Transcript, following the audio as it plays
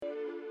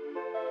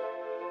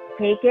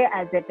take it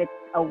as if it's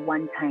a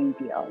one-time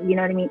deal. You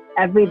know what I mean?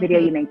 Every video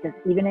you make, just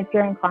even if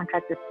you're in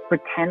contract, just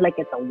pretend like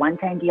it's a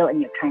one-time deal and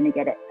you're trying to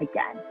get it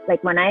again.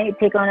 Like when I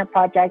take on a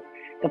project,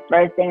 the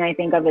first thing I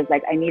think of is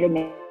like, I need to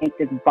make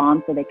this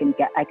bomb so I can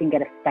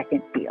get a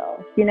second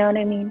deal. You know what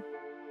I mean?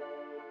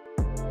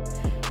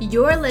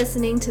 You're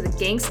listening to the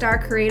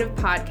Gangstar Creative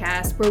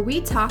Podcast, where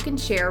we talk and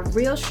share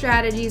real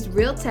strategies,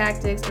 real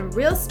tactics, and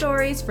real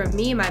stories from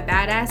me and my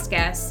badass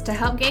guests to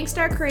help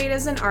Gangstar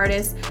creatives and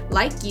artists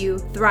like you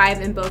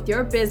thrive in both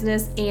your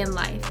business and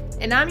life.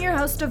 And I'm your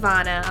host,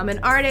 Ivana. I'm an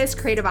artist,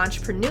 creative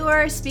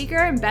entrepreneur, speaker,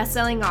 and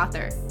best-selling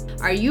author.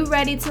 Are you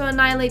ready to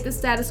annihilate the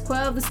status quo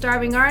of the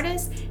starving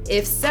artist?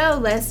 If so,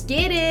 let's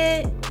get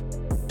it!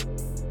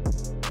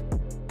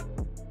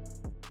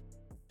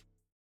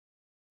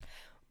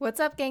 What's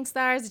up,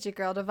 Gangstars? It's your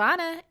girl,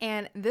 Devana,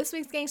 and this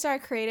week's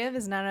Gangstar Creative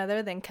is none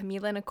other than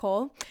Kamilla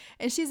Nichole,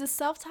 and she's a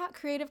self-taught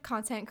creative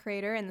content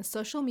creator in the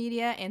social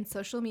media and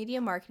social media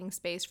marketing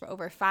space for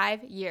over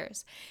 5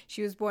 years.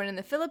 She was born in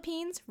the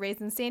Philippines, raised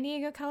in San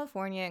Diego,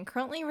 California, and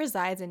currently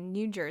resides in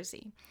New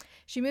Jersey.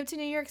 She moved to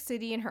New York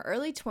City in her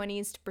early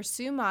 20s to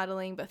pursue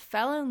modeling, but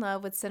fell in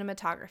love with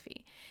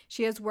cinematography.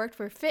 She has worked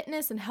for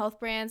fitness and health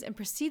brands and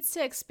proceeds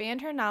to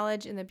expand her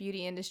knowledge in the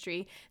beauty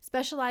industry,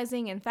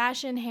 specializing in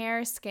fashion,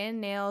 hair, skin,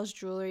 nails,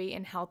 jewelry,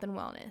 and health and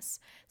wellness.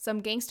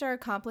 Some Gangstar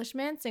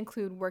accomplishments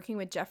include working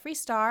with Jeffree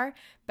Star,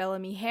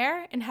 Bellamy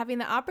Hair, and having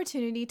the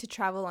opportunity to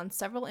travel on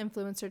several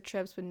influencer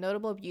trips with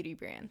notable beauty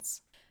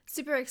brands.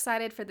 Super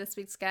excited for this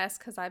week's guest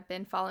because I've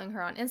been following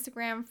her on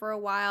Instagram for a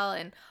while,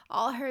 and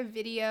all her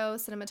video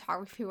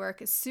cinematography work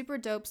is super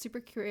dope, super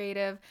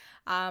creative,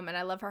 and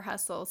I love her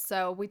hustle.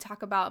 So we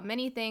talk about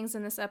many things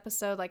in this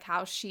episode, like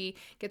how she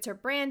gets her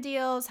brand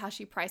deals, how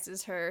she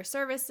prices her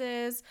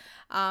services,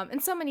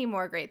 and so many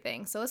more great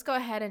things. So let's go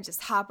ahead and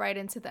just hop right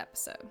into the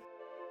episode.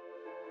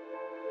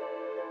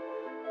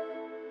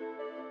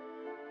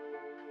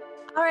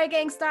 All right,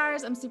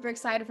 Gangstars, I'm super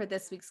excited for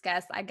this week's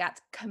guest. I got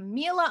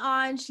Kamilla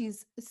on.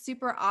 She's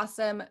super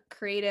awesome,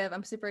 creative.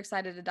 I'm super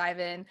excited to dive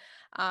in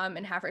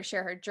and have her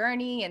share her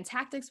journey and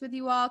tactics with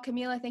you all.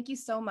 Kamilla, thank you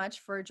so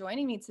much for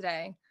joining me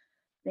today.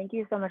 Thank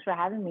you so much for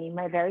having me.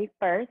 My very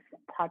first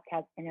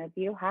podcast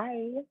interview.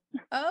 Hi.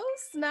 Oh,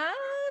 snap.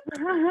 What's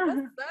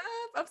up?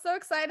 I'm so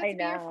excited to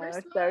be your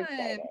first one.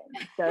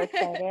 So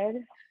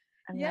excited.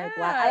 I'm like,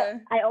 wow.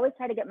 I always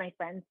try to get my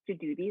friends to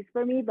do these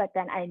for me, but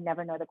then I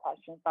never know the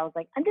questions. So I was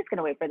like, I'm just going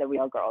to wait for the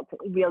real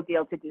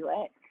deal to do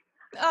it.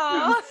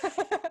 Oh,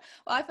 well,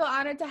 I feel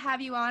honored to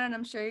have you on, and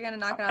I'm sure you're going to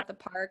knock it out the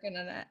park. And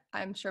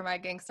I'm sure my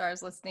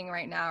Gangstars listening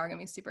right now are going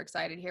to be super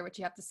excited to hear what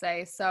you have to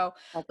say. So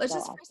let's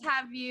just first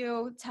have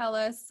you tell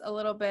us a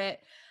little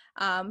bit,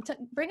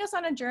 bring us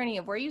on a journey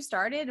of where you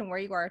started and where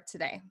you are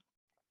today.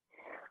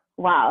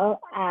 Wow,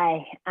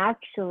 I'm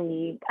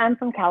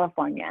from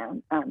California,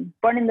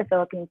 born in the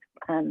Philippines,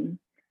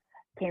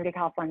 came to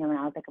California when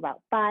I was like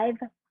about 5.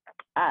 Cool.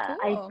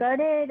 I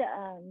started,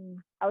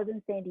 I was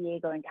in San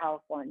Diego in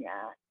California,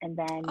 and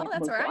then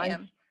that's where I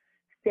am.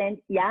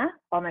 Yeah?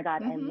 Oh my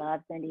God, I love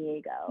San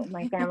Diego.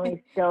 My family's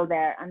still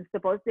there. I was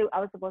supposed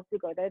to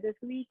go there this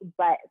week,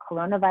 but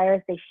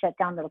coronavirus, they shut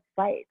down the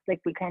flights.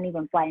 Like we can't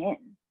even fly in.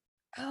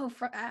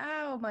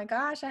 Oh my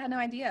gosh, I had no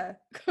idea.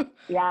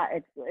 Yeah,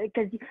 it's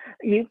because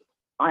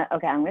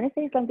okay, I'm going to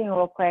say something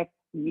real quick.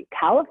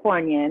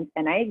 Californians,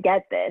 and I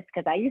get this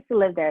because I used to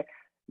live there,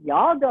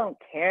 y'all don't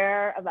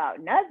care about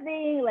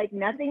nothing. Like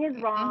nothing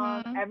is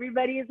wrong.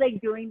 Everybody is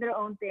like doing their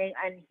own thing.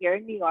 And here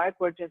in New York,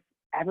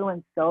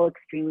 everyone's so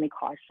extremely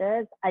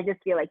cautious. I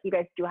just feel like you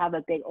guys do have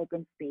a big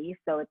open space.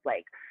 So it's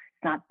like,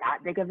 it's not that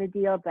big of a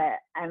deal, but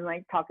I'm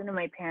like talking to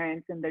my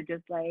parents and they're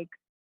just like,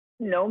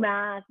 no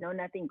mask, no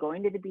nothing,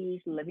 going to the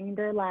beach, living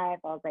their life.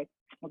 I was like,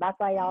 well, that's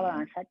why y'all are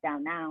on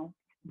shutdown now.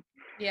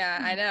 Yeah,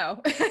 I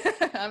know.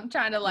 I'm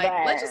trying to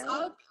let's just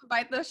all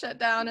bite the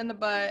shutdown in the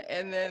butt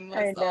and then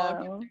let's all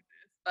get through this.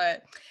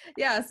 But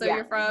yeah, so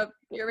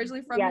you're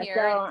originally from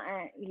here.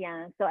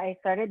 So I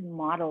started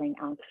modeling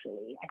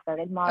actually. I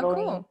started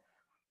modeling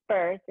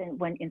first, and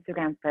when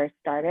Instagram first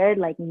started,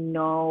 like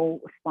no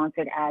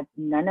sponsored ads,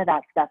 none of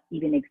that stuff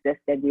even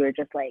existed. We were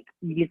just like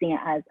using it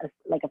as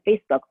like a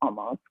Facebook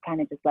almost,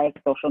 kind of just like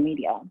social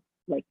media,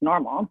 like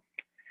normal.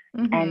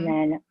 And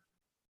then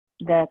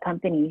the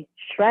company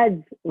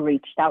Shreds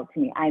reached out to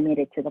me. I made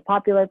it to the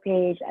popular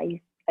page. I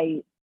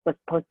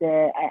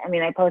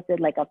posted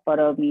like a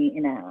photo of me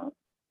in a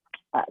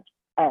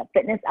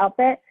fitness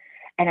outfit,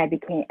 and I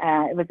became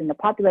it was in the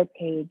popular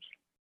page.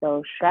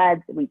 So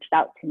Shreds reached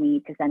out to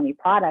me to send me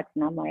products,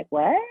 and I'm like,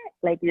 what?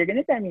 Like you're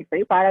gonna send me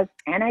free products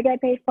and I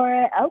get paid for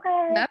it?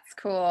 Okay, that's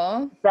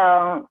cool.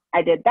 So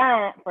I did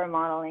that for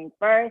modeling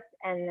first,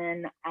 and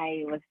then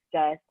I was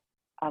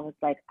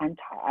like, I'm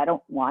tired. I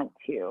don't want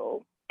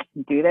to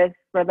do this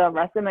for the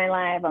rest of my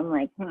life. I'm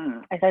like,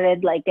 I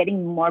started like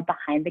getting more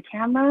behind the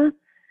camera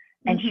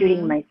and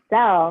shooting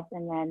myself.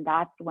 And then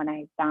that's when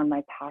I found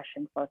my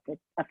passion for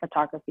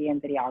photography and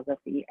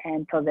videography.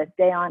 And till this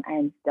day on,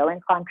 I'm still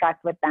in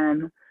contract with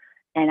them.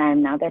 And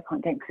I'm now their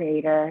content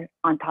creator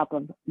on top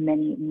of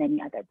many,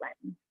 many other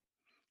brands.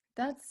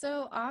 That's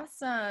so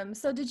awesome.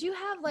 So did you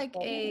have like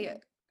a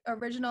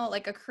original,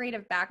 like a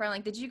creative background?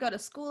 Like, did you go to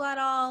school at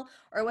all?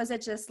 Or was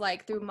it just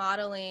like through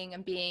modeling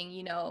and being,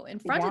 in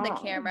front of the Yeah,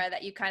 camera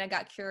that you kind of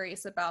got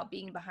curious about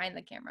being behind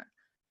the camera?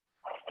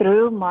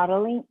 through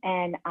modeling,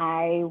 and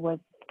I was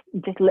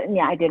just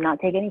yeah, I did not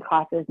take any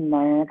classes,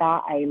 none of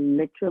that. I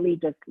literally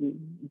just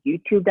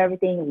YouTubed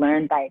everything,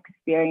 learned by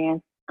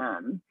experience.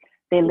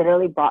 They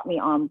literally brought me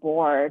on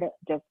board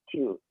just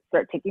to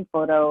start taking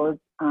photos.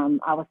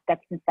 I was stuck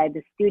inside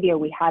the studio.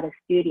 We had a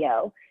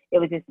studio. It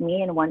was just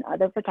me and one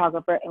other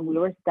photographer, and we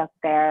were stuck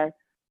there.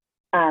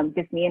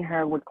 Just me and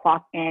her would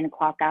clock in,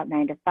 clock out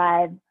 9 to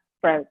 5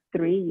 for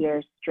 3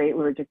 years straight.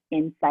 We were just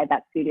inside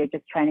that studio,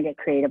 just trying to get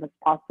creative as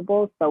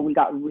possible. So we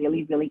got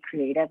really, really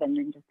creative, and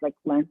then just like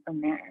learned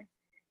from there.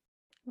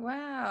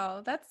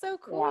 Wow, that's so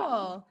Yeah,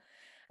 cool.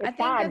 I it's think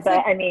sad, that's but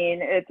like, I mean,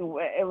 it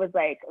was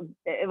like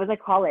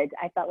college.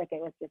 I felt like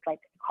it was just like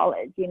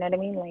college. You know what I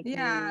mean? Like you.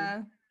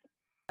 yeah.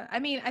 I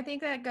mean, I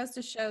think that goes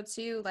to show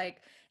too,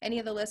 like any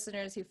of the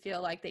listeners who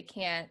feel like they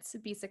can't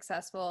be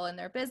successful in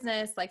their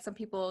business, like some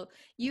people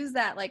use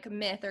that like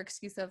myth or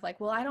excuse of like,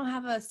 well, I don't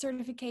have a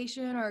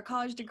certification or a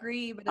college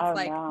degree, but it's Oh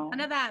like none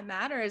no. of that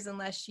matters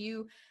unless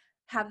you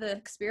have the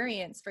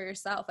experience for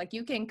yourself. Like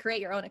you can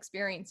create your own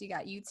experience. You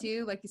got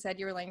YouTube, like you said,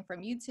 you were learning from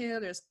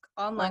YouTube. There's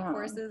online Uh-huh.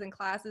 courses and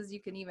classes you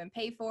can even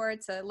pay for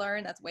to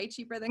learn. That's way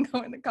cheaper than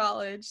going to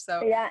college.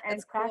 So Yeah,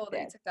 it's and cool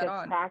that you practice. took that Just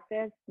on.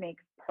 practice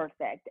makes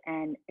perfect.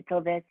 And till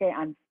this day,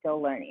 I'm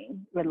still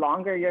learning. The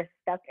longer you're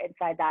stuck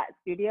inside that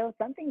studio,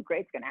 something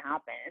great's gonna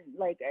happen.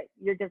 Like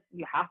you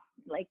have,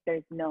 like,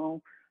 there's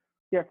no,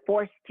 you're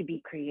forced to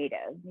be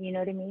creative. You know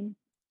what I mean?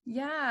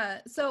 Yeah.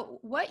 So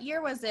what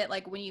year was it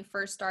like when you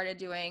first started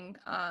doing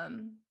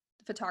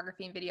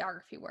photography and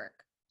videography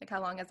work? Like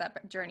how long has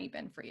that journey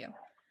been for you?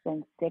 It's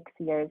been 6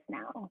 years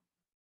now.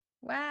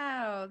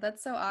 Wow,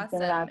 that's so It's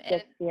been awesome. about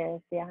And 6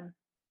 years. Yeah.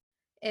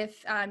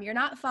 if you're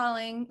not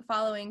following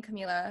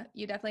Kamilla,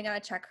 you definitely gotta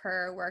check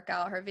her work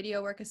out. Her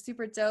video work is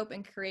super dope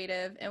and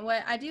creative. And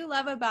what I do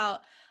love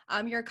about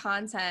your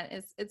content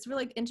is it's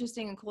really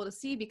interesting and cool to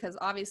see because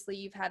obviously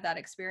you've had that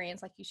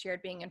experience, like you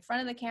shared, being in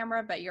front of the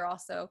camera, but you're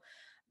also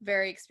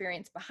very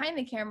experienced behind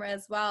the camera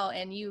as well.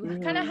 And you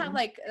kind of have Hmm.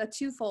 like a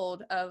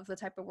twofold of the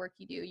type of work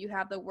you do. You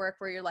have the work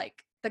where you're like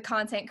the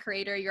content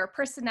creator, you're a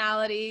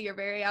personality, you're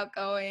very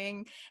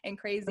outgoing and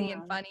crazy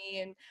and Hmm. funny,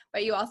 and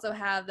but you also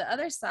have the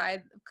other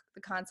side, the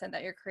content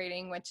that you're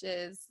creating, which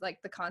is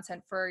like the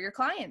content for your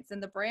clients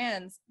and the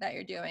brands that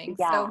you're doing.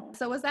 Yeah.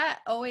 So was that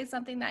always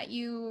something that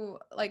you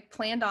like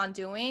planned on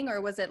doing,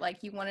 or was it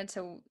like you wanted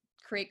to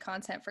create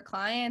content for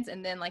clients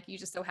and then like you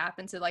just so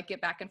happened to like get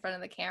back in front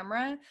of the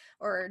camera,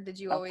 or did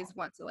you Okay. always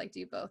want to like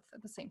do both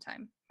at the same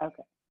time?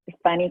 Okay.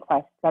 Funny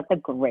question. That's a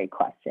great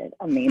question.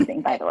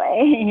 Amazing, by the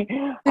way.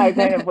 I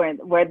kind of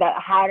where that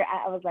how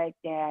I was like,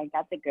 yeah,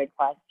 that's a good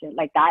question.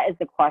 Like that is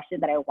the question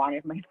that I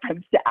wanted my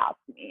friends to ask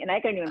me, and I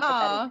couldn't even put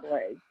that into Oh.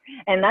 words.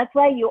 And that's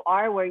why you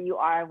are where you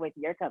are with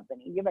your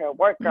company. You better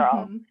work,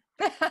 girl. Mm-hmm.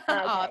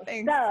 Oh, Okay,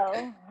 thanks.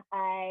 so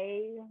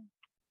I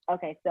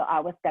so I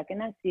was stuck in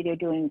that studio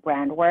doing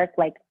brand work,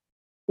 like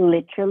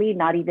literally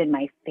not even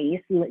my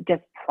face,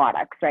 just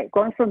products, right?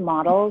 Going from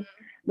models,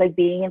 like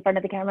being in front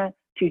of the camera,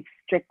 to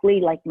strictly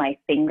like my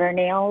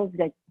fingernails,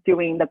 like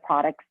doing the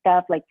product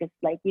stuff, like just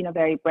like,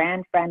 very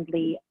brand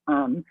friendly,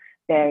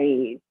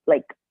 very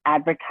like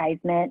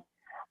advertisement.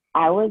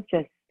 I was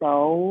just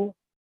so,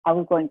 I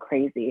was going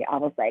crazy. I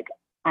was like,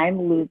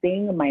 I'm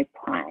losing my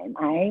prime.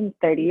 I'm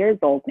 30 years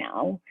old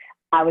now.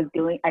 I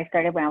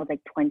started when I was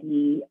like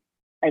 20,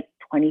 like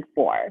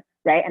 24,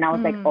 right? And I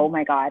was like, oh Mm-hmm.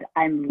 my God,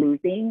 I'm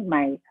losing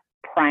my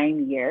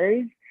prime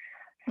years.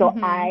 So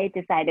Mm-hmm. I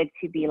decided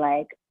to be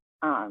like,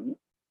 um,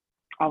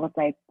 I was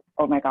like,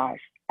 oh my gosh,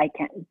 I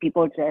can't,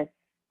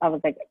 I was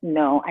like,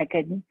 no, I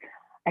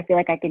feel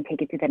like I can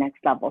take it to the next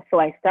level. So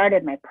I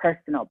started my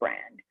personal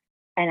brand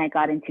and I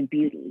got into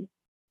beauty.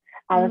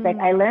 I was like,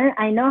 Mm.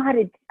 I know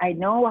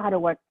how to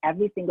work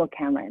every single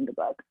camera in the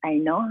book. I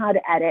know how to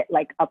edit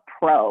like a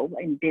pro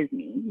in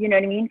Disney. You know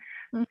what I mean?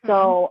 Mm-hmm.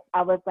 So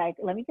I was like,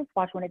 let me just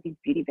watch one of these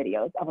beauty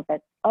videos. I was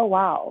like, oh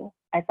wow.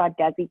 I saw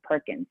Desi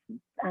Perkins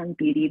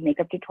beauty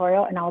makeup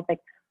tutorial, and I was like,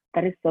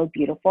 that is so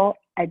beautiful.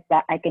 I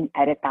bet I can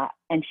edit that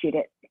and shoot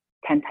it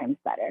 10 times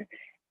better.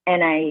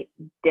 And I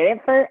did it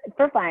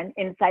for fun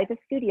inside the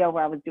studio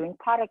where I was doing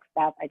product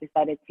stuff. I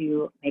decided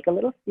to make a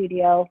little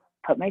studio,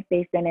 put my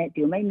face in it,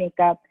 do my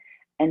makeup,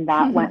 and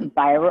that went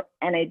viral.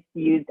 And I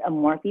used a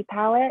Morphe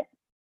palette,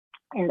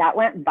 and that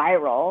went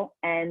viral.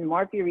 And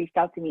Morphe reached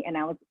out to me, and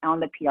I was on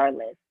the PR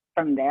list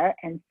from there.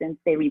 And since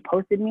they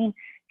reposted me,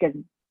 because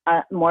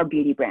more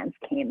beauty brands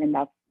came, and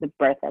that's the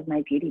birth of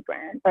my beauty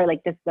brand, or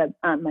like just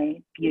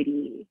my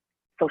beauty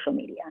social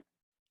media.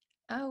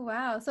 Oh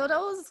wow. So it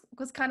always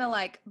was kind of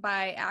like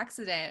by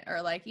accident or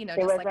like, It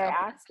just was like by a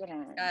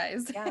accident. blessing in Yeah.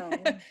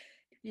 disguise.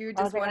 You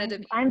I was just like, wanted to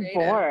be I'm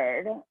creative.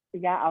 bored.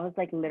 Yeah, I was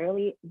like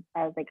literally,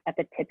 I was like at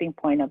the tipping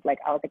point of like,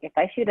 I was like, if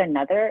I shoot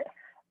another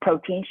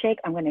protein shake,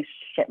 I'm gonna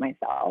shit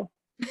myself.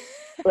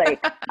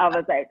 Like I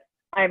was like,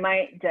 I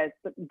might just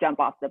jump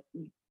off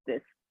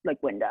this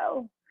like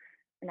window.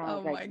 And I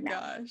was Oh like, my no.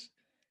 gosh.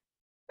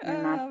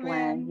 And that's Oh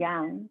when, man.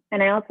 yeah.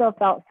 And I also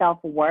felt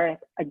self-worth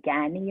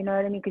again, you know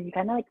what I mean? Because you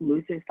kind of like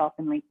lose yourself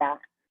in like that.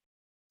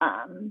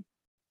 Um,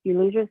 you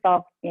lose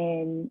yourself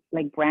in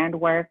like brand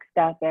work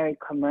stuff, very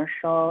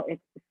commercial.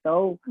 It's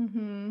so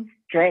Mm-hmm.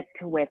 strict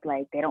with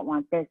like, they don't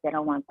want this, they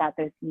don't want that.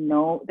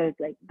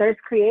 There's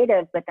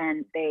creative, but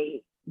then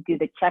they do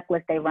the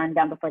checklist, they run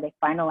down before they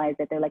finalize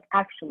it. They're like,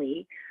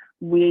 actually,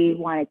 we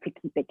wanted to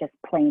keep it just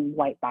plain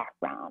white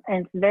background.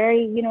 And it's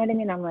very, you know what I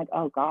mean? I'm like,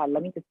 oh God,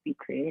 let me just be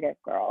creative,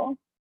 girl.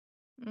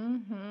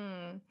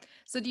 Mm-hmm.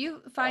 So do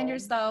you find So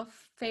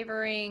yourself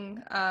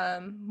favoring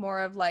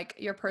more of like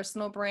your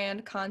personal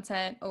brand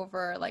content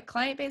over like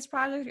client-based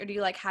projects, or do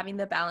you like having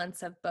the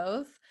balance of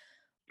both?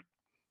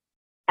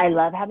 I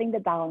love having the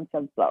balance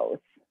of both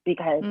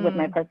because with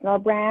my Mm. personal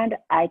brand,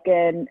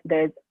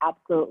 there's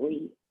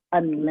absolutely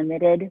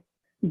unlimited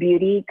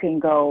beauty can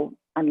go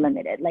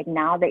unlimited. Like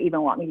now they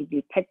even want me to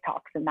do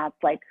TikToks, and that's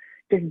like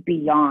just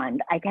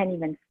beyond. I can't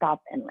even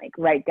stop and like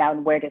write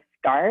down where to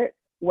start.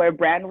 Where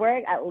brand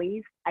work, at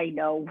least I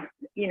know,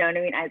 you know what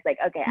I mean? I was like,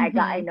 okay, I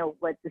Mm-hmm. know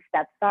what the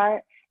steps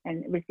are,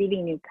 and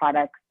receiving new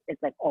products is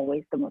like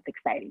always the most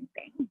exciting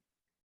thing.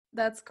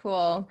 That's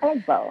cool. I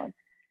like both.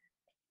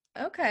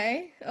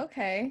 Okay,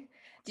 okay.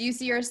 Do you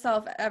see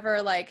yourself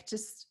ever like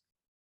just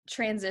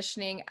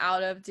transitioning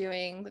out of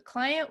doing the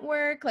client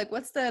work? Like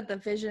what's the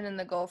vision and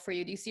the goal for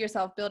you? Do you see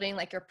yourself building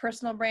like your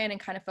personal brand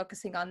and kind of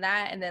focusing on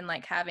that and then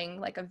like having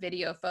like a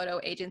video photo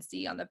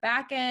agency on the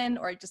back end,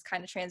 or just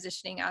kind of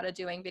transitioning out of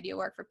doing video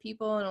work for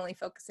people and only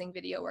focusing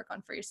video work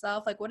on for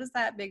yourself? Like what does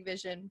that big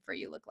vision for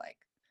you look like?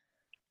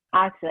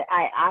 Actually,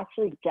 I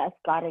actually just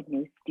got a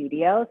new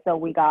studio. So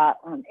we got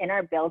in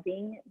our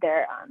building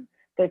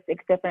there's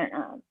six different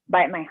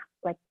by my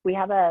like we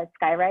have a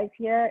skyrise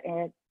here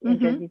in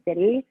Mm-hmm. Jersey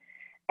City,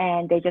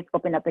 and they just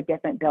opened up a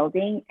different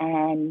building,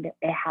 and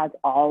it has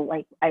all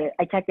like I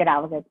checked it out.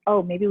 I was like,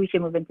 oh, maybe we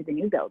should move into the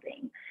new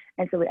building.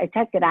 And so I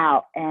checked it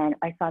out, and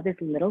I saw this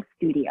little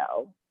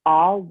studio,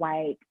 all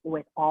white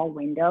with all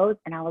windows,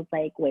 and I was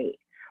like, wait,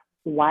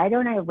 why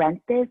don't I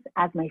rent this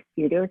as my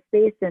studio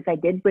space? Since I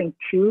did bring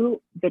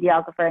two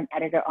videographer and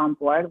editor on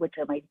board, which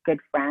are my good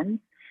friends.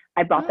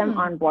 I brought them Mm.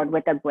 on board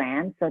with a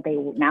brand, so they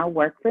now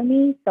work for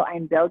me. So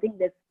I'm building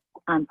this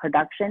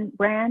production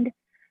brand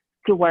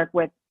to work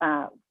with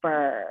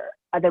for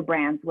other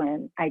brands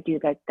when I do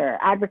like their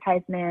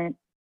advertisement,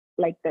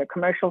 like their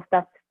commercial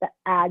stuff, the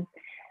ads.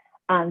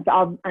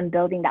 So I'm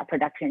building that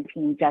production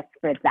team just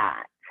for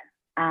that.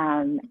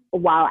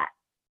 While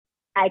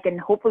I can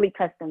hopefully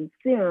trust them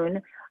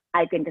soon,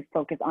 I can just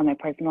focus on my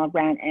personal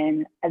brand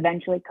and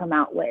eventually come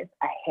out with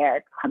a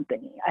hair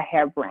company, a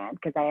hair brand,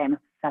 because I am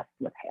obsessed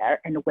with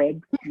hair and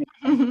wigs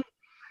and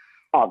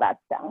all that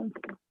stuff.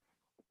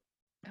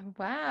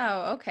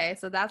 Wow. Okay.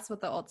 So that's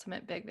what the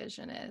ultimate big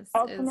vision is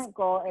Ultimate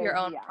goal your is,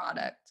 own yeah.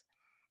 product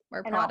or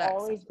And I'll products, I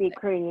always should be say.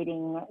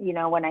 creating,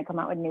 when I come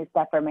out with new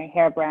stuff for my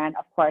hair brand,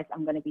 of course,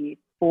 I'm going to be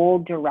full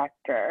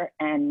director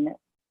and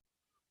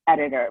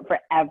editor for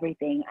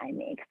everything I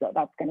make. So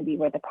that's going to be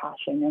where the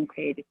passion and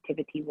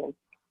creativity will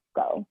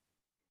go.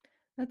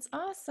 That's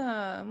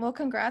awesome. Well,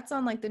 congrats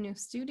on like the new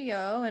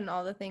studio and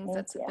all the things Thank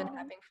that's been you.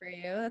 happening for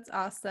you. That's You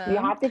awesome.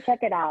 have to check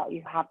it out.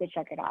 You have to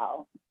check it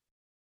out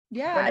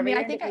Yeah, I whenever mean, you're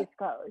I in think the East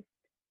Coast.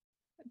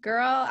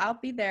 girl, I'll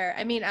be there.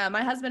 I mean,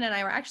 my husband and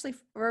I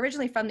we're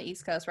originally from the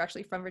East Coast. We're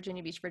actually from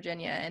Virginia Beach,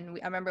 Virginia, and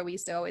I remember we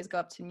used to always go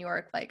up to New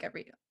York like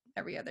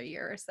every other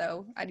year or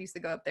so. I used to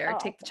go up there, Oh,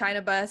 take the awesome.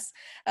 China bus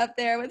up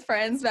there with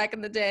friends back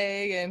in the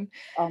day, and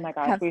Oh my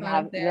gosh, have fun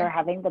up we're there.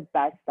 having the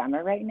best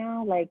summer right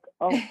now. Like,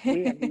 oh,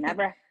 we have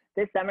never.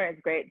 This summer is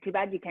great. Too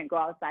bad you can't go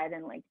outside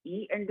and like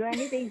eat and do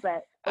anything.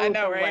 But I oh,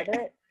 know, right?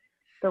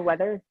 the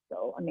weather is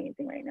so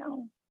amazing right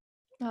now.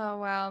 Oh,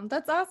 wow.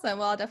 That's awesome.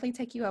 Well, I'll definitely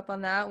take you up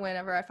on that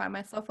whenever I find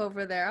myself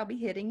over there. I'll be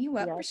hitting you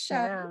up for Yes, sure.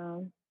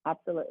 ma'am.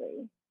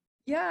 Absolutely.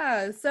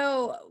 Yeah.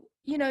 So,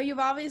 you've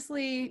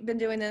obviously been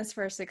doing this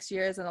for 6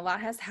 years and a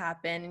lot has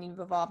happened and you've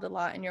evolved a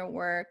lot in your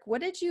work.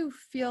 What did you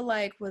feel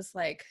like was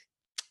like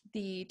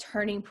the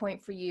turning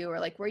point for you, or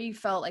like where you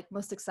felt like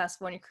most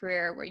successful in your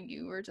career, where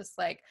you were just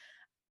like,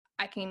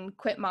 I can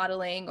quit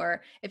modeling?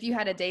 Or if you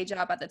had a day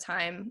job at the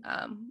time,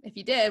 if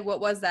you did, what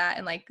was that?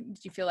 And like,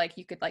 did you feel like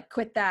you could like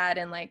quit that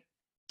and like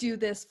do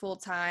this full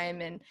time?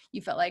 And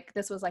you felt like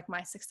this was like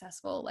my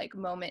successful like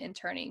moment and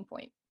turning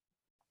point?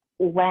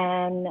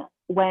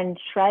 When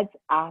Shreds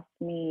asked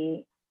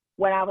me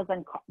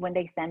when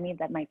they sent me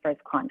that my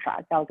first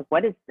contract, I was like,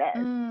 what is this?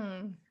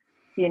 Mm.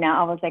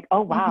 I was like,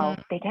 oh Hmm. wow,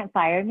 they can't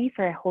fire me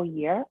for a whole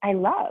year. I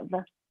love.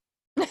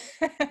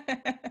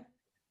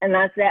 And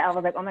that's it. I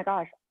was like, oh my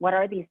gosh, what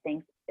are these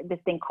things? This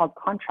thing called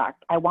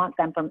contract. I want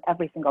them from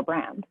every single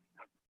brand.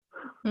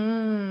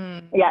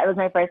 Mm. Yeah, it was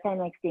my first time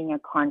like seeing a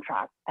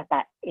contract at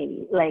that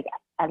age, like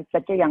at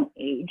such a young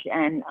age,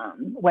 and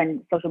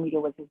when social media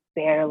was just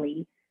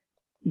barely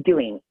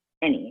doing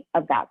any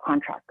of that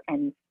contract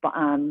and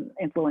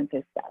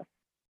influencer stuff.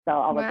 So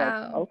I was like,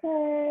 Wow.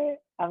 okay.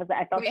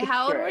 I felt Wait,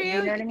 how old were secure.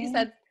 You you? know what I You mean?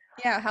 said,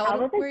 yeah, how I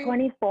old was like were you?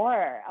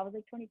 24. I was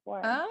like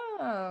 24.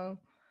 Oh.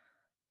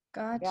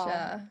 Yeah.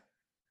 Gotcha.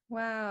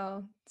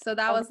 Wow. So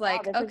that I was was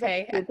like, wow, like,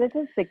 okay. this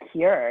is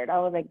secured. I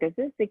was like, this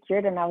is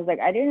secured. And I was like,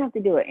 I didn't have to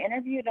do an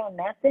interview, no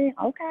nothing.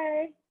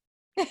 Okay.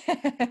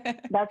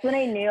 That's when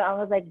I knew. I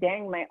was like,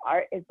 dang, my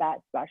art is that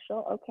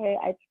special. Okay.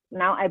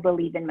 Now I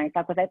believe in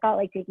myself, because I thought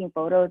like taking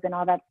photos and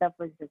all that stuff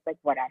was just like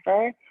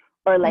whatever.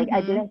 Or like I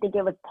Mm-hmm. didn't think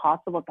it was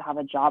possible to have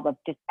a job of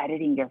just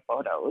editing your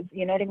photos.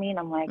 You know what I mean?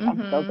 I'm like,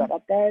 I'm so good Mm-hmm.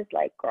 at this.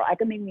 Like, girl, I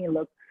could make me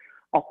look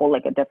a whole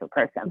like a different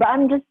person. But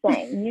I'm just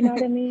saying, you know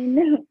what I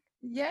mean?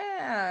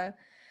 Yeah.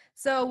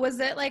 So was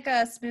it like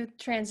a smooth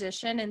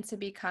transition into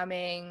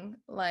becoming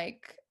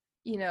like,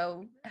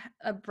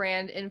 a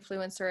brand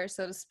influencer,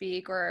 so to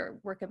speak, or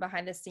working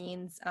behind the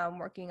scenes,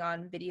 working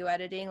on video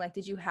editing? Like,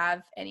 did you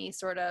have any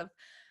sort of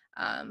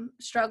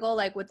struggle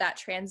like with that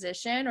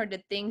transition, or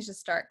did things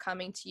just start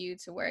coming to you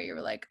to where you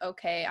were like,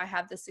 okay, I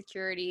have the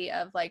security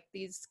of like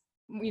these,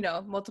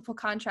 multiple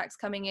contracts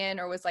coming in,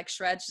 or was like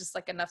Shreds just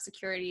like enough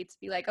security to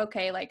be like,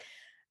 okay, like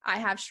I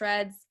have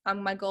Shreds.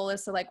 My goal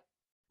is to like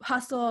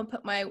hustle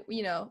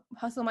and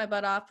hustle my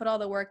butt off, put all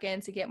the work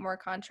in to get more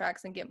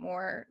contracts and get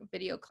more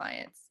video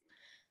clients.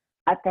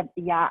 At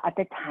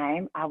the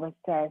time I was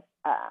just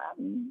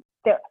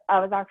I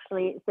was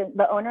actually, so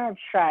the owner of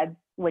Shreds,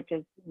 which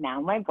is now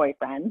my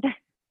boyfriend.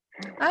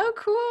 Oh,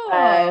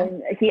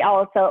 cool. He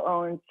also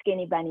owns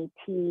Skinny Bunny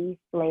Tea,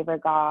 Flavor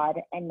God,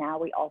 and now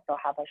we also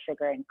have a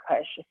Sugar and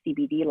Kush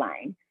CBD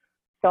line.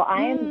 So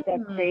I am the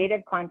Mm,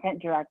 creative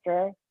content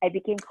director. I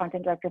became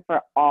content director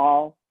for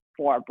all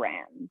four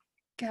brands.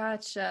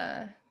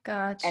 gotcha.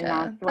 And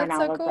that's Gotcha. when That's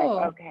so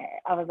cool.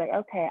 I was like,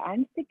 okay,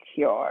 I'm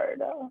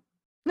secured.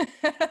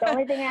 The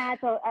only thing I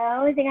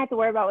had to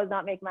worry about was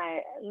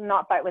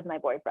not fight with my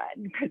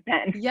boyfriend. Because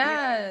then,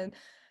 Yeah. but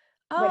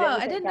at Oh,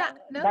 the I same did time, not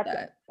know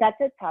that.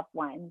 that's a tough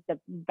one. The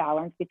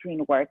balance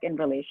between work and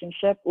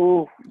relationship.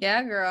 Ooh,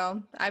 Yeah,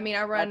 girl. I mean, I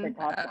that's a run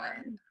tough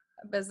one.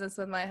 a business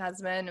with my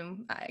husband,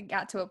 and I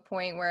got to a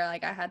point where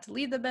like I had to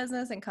leave the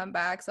business and come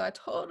back. So I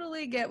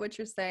totally get what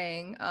you're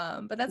saying.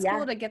 But that's Yeah,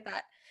 cool to get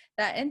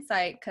that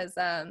insight, because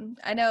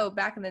I know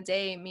back in the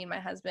day, me and my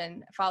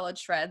husband followed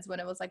Shreds when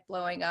it was like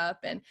blowing up,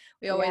 and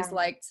we always yeah,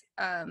 liked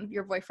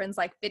your boyfriend's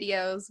like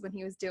videos when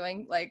he was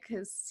doing like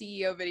his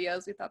CEO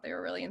videos. We thought they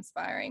were really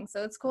inspiring.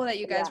 So it's cool that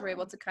you guys yeah. were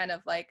able to kind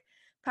of like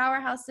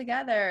powerhouse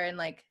together and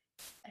like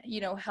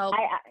help.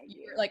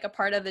 You're like a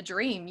part of the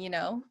dream.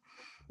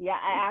 Yeah,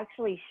 I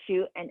actually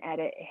shoot and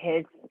edit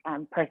his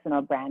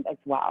personal brand as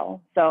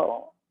well.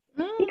 So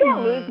he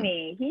can't lose Mm.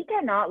 me. He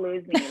cannot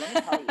lose me. Let me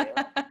tell you,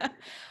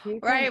 he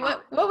Right.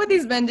 cannot. What would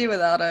these men do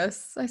without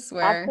us? I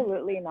swear.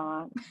 Absolutely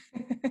not.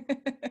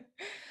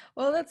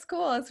 Well, that's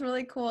cool. It's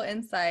really cool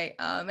insight.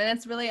 And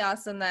it's really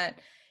awesome that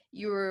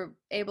you were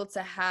able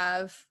to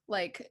have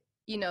like,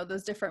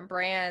 those different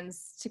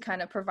brands to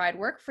kind of provide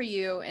work for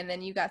you. And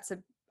then you got to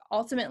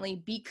ultimately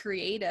be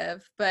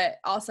creative, but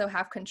also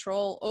have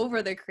control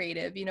over the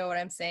creative, you know what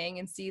I'm saying?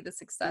 And see the Yeah,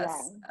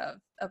 success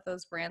of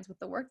those brands with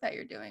the work that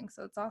you're doing.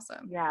 So it's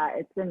awesome. yeah,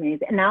 it's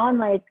amazing. And now I'm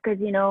like, because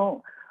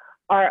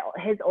our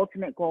his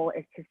ultimate goal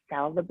is to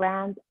sell the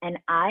brands, and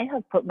I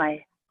have put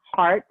my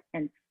heart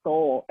and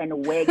soul and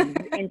wigs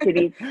into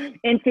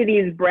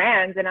these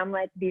brands, and I'm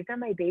like, these are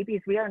my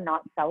babies. We are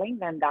not selling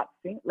them that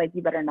soon. Like,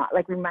 you better not.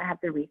 Like, we might have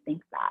to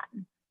rethink that.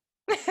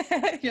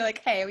 You're like,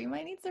 hey, we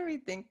might need to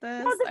rethink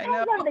Well, this. I know.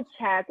 depends on the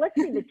check. Let's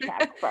see the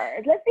check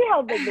first. Let's see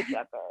how big the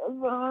check is.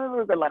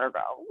 We're gonna let her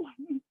go.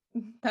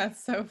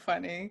 That's so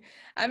funny.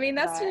 I mean,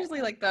 that's But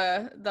usually like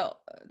the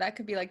that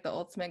could be like the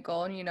ultimate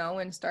goal,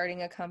 when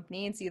starting a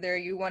company. It's either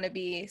you want to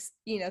be,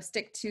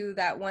 stick to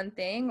that one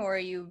thing, or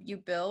you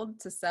build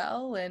to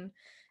sell and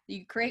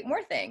you create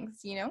more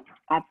things.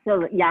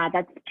 absolutely, yeah,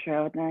 that's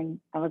true. And then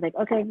I was like,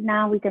 okay,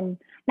 now we can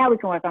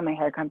work on my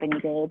hair company,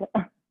 babe.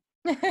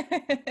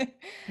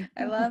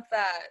 I love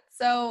that.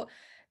 So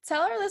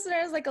tell our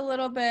listeners like a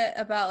little bit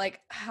about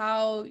like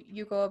how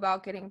you go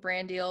about getting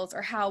brand deals,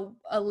 or how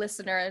a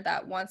listener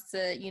that wants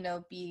to,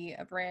 be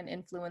a brand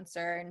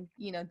influencer and,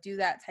 do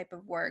that type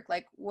of work.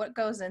 Like what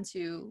goes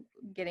into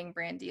getting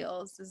brand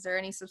deals? Is there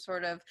any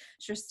sort of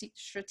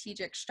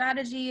strategic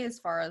strategy as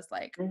far as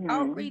like Hmm.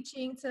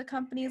 outreaching to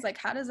companies? Like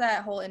how does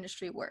that whole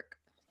industry work?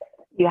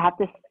 You have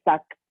to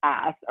suck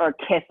ass or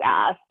kiss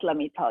ass, let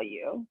me tell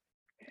you.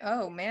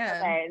 Oh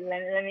man, Okay,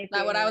 let me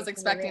not see. what I was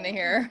expecting to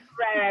hear.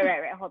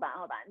 Right. Hold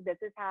on. This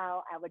is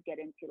how I would get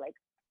into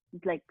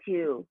like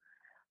to,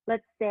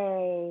 let's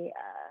say,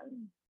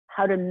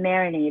 how to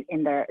marinate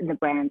in the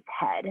brand's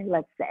head.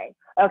 Let's say.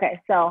 Okay,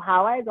 so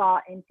how I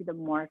got into the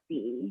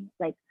Morphe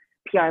like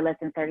PR list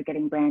and started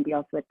getting brand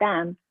deals with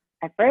them.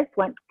 I first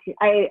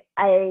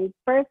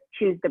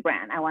choose the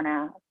brand I want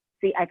to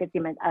see. I could see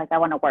I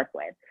want to work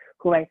with,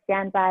 who I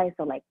stand by.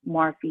 So like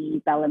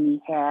Morphe,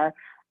 Bellamy Hair.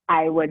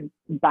 I would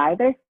buy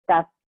their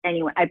stuff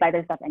anyway. I buy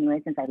their stuff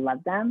anyway since I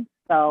love them.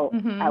 So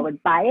I Mm-hmm.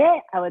 would buy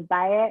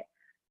it.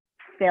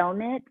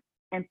 Film it,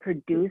 and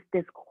produce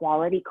this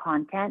quality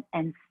content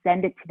and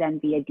send it to them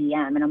via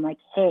DM. And I'm like,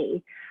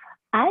 hey,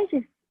 I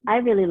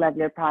really love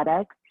your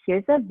products.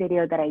 Here's a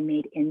video that I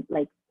made in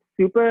like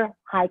super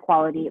high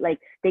quality. Like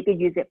they could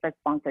use it for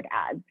sponsored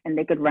ads and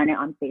they could run it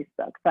on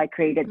Facebook. So I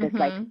created this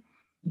like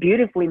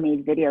beautifully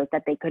made videos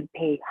that they could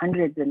pay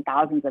hundreds and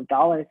thousands of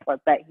dollars for.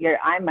 But here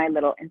I'm my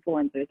little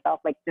influencer self,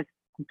 like just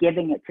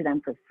giving it to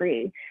them for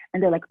free.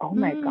 And they're like, oh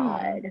my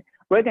God,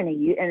 we're going to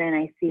use, and then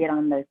I see it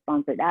on their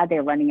sponsored ad.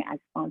 They're running it as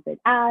sponsored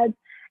ads.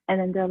 And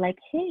then they're like,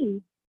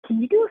 hey,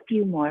 can you do a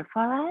few more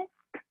for us?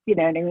 You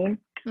know what I mean?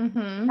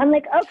 I'm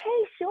like,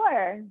 okay,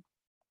 sure.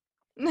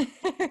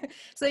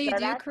 So you do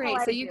That's how create,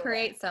 I so you do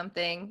create it.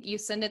 something, you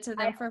send it to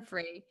them for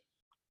free.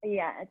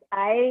 Yes,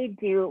 I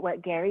do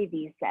what Gary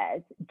Vee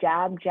says,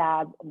 jab,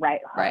 jab,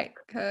 right hook. Right,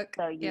 hook.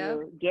 So Yeah.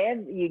 you give,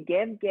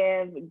 and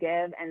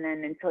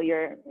then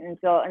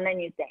and then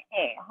you say,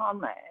 hey, how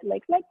much?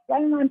 Like,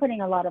 I'm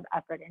putting a lot of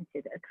effort into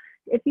this.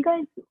 If you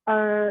guys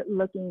are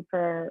looking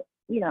for,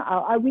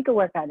 we could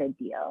work out a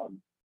deal.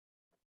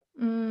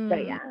 So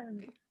yeah,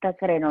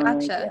 that's what I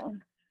normally do.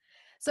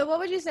 So what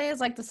would you say is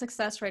like the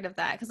success rate of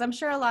that? Because I'm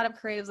sure a lot of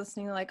creatives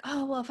listening are like,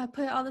 oh, well, if I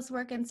put all this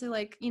work into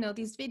like,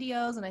 these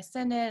videos and I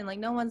send it and like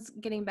no one's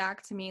getting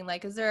back to me,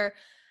 like, is there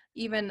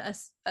even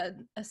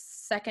a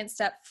second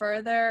step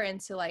further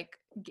into like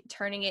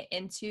turning it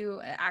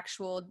into an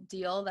actual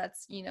deal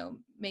that's,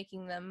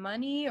 making them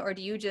money? Or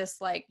do you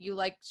just like, you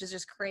like to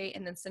just create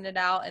and then send it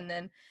out and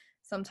then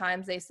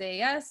sometimes they say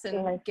yes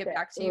and get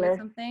back to you with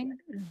something?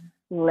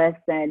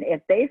 Listen,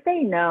 if they say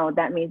no,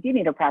 that means you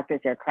need to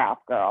practice your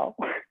craft, girl.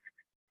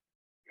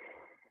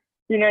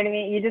 You know what I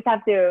mean? You just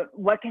have to,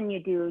 what can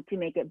you do to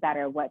make it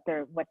better, what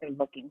they're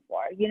looking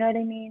for? You know what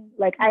I mean?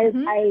 Like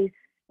I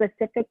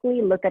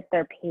specifically look at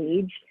their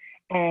page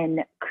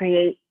and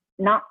create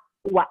not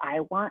what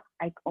I want,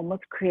 I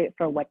almost create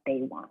for what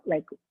they want.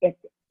 Like if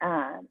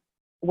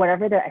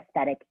whatever their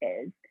aesthetic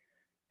is.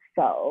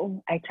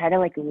 So I try to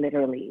like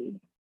literally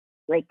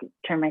like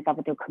turn myself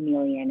into a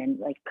chameleon and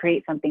like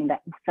create something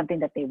that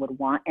they would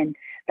want and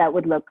that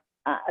would look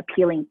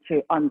appealing to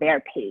on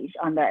their page,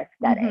 on their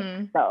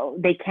aesthetic. So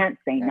they can't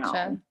say no. You know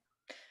what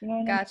I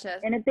mean? Gotcha.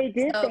 And if they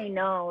do say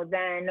no,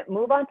 then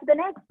move on to the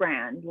next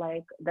brand.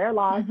 Like they're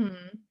lost.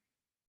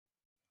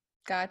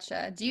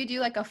 Gotcha. Do you do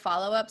like a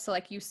follow-up? So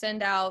like you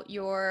send out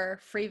your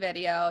free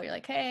video, you're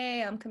like,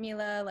 hey, I'm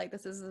Kamilla, like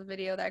this is the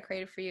video that I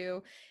created for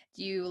you.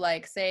 Do you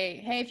like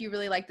say, hey, if you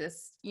really like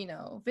this,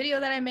 video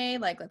that I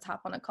made, like let's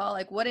hop on a call?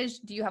 Like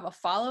do you have a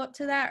follow-up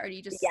to that or do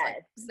you just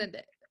like send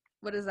it?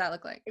 What does that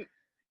look like?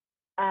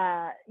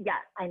 Yeah,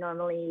 I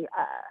normally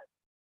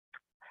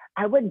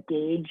I would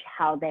gauge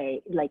how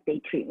they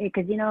treat me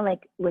because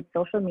like with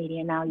social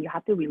media now you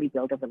have to really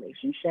build a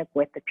relationship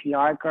with the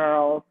PR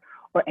girls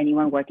or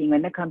anyone working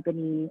in the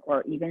company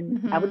or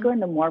even I would go in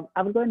the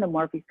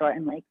Morphe store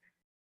and like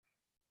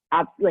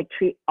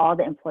treat all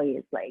the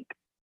employees like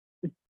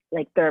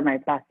they're my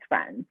best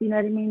friends, you know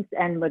what I mean?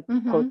 And would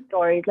post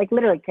stories, like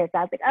literally kiss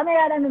ass, like, oh my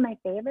God, I'm in my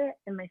favorite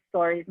in my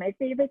stories, my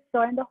favorite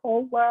store in the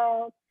whole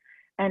world.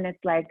 And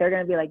it's like, they're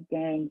going to be like,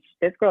 dang,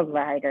 this girl's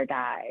ride or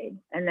die.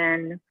 And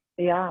then,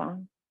 yeah.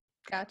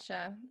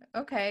 Gotcha.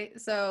 Okay.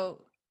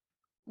 So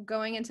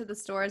going into the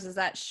stores, does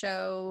that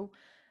show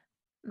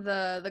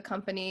the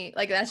company,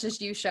 like that's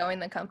just you showing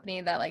the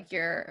company that like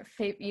you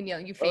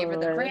favor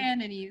the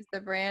brand and use the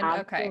brand?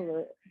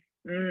 Absolutely.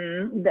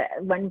 Okay.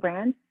 When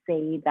brands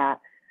say that,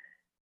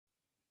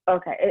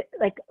 okay,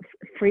 like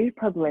free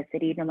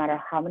publicity, no matter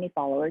how many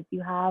followers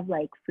you have,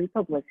 like free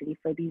publicity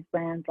for these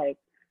brands, like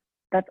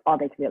that's all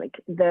they really.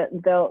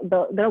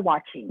 They're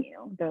watching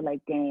you. They're like,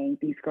 dang,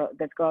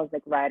 this girl's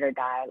like ride or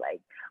die.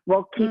 Like,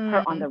 we'll keep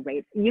her on the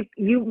radar.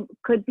 You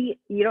could be,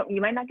 you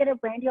might not get a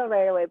brand deal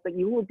right away, but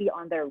you will be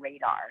on their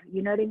radar.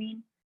 You know what I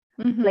mean?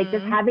 Like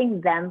just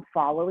having them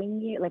following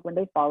you. Like when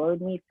they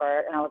followed me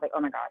first, and I was like, oh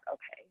my God,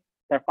 okay,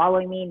 they're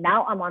following me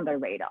now. I'm on their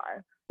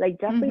radar. Like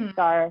Jeffree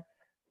Star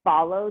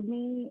followed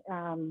me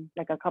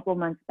like a couple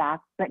months back,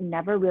 but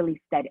never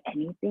really said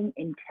anything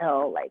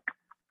until like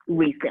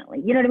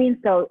recently. You know what I mean?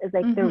 So it's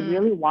like they're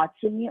really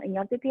watching you and you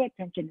have to pay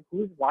attention to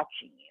who's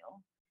watching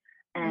you.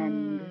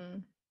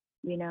 And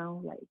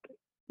like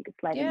you could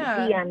slide in the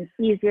DMs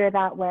easier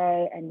that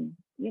way and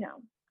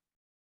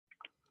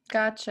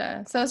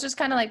Gotcha. So it's just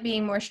kind of like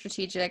being more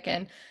strategic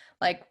and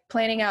like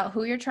planning out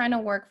who you're trying to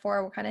work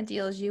for, what kind of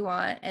deals you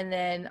want, and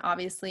then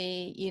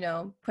obviously,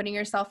 putting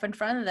yourself in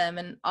front of them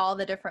in all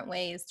the different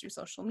ways through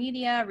social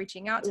media,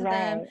 reaching out to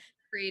them,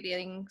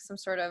 creating some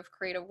sort of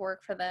creative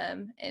work for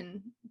them, and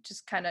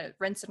just kind of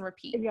rinse and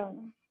repeat. Yeah.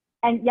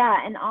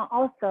 And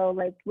also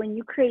like when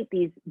you create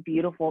these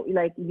beautiful,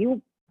 like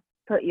you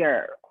put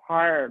your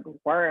hard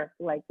work,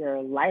 like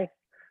your life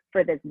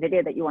for this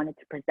video that you wanted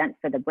to present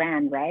for the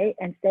brand, right?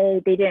 And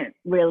say they didn't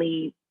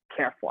really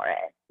care for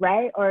it,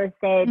 right? Or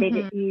say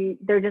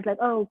they're just like,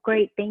 oh,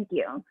 great, thank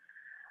you.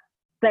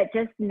 But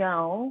just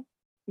know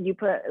you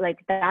put like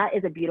that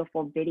is a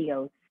beautiful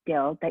video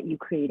still that you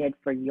created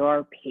for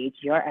your page,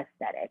 your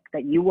aesthetic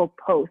that you will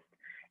post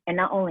And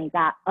not only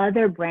that,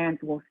 other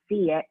brands will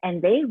see it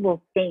and they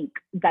will think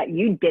that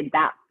you did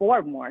that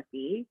for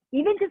Morphe.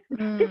 Even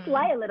just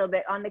lie a little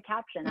bit on the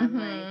caption. I'm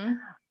like,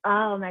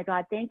 oh my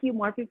God, thank you,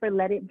 Morphe,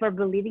 for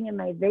believing in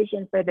my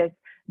vision for this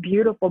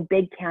beautiful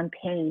big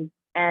campaign.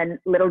 And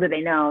little do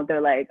they know,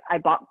 they're like, I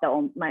bought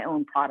my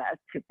own product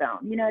to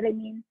film. You know what I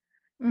mean?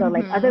 So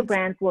like other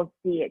brands will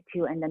see it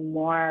too. And then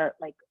more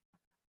like,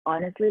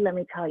 honestly, let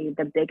me tell you,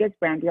 the biggest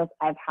brand deals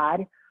I've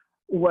had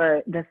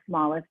were the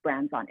smallest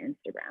brands on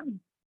Instagram.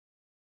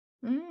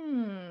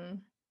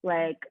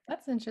 Like,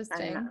 That's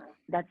interesting.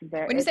 That's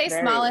very, when you say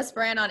very smallest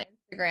brand on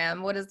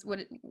Instagram,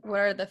 what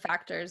are the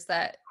factors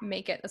that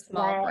make it a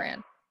small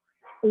brand?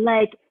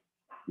 Like,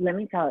 let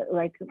me tell you,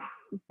 like,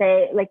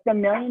 say, like the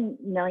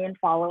million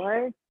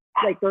followers,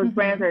 like those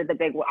brands are the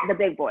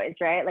big boys,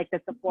 right? Like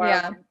the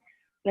Sephora ones.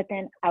 But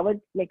then I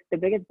would, like, the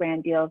biggest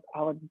brand deals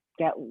I would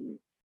get,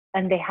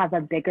 and they have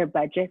a bigger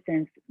budget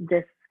since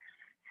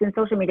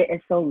social media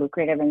is so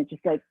lucrative and it's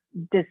just like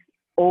this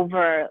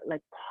over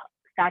like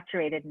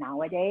saturated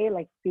nowadays,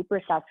 like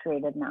super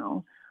saturated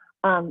now.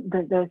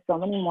 There's so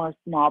many more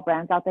small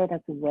brands out there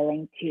that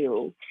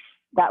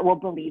will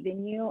believe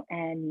in you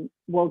and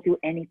will do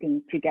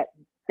anything to get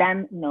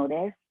them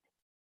noticed.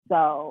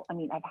 So, I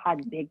mean, I've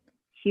had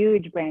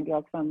huge brand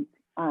deals from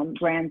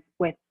brands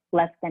with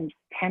less than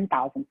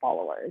 10,000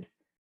 followers.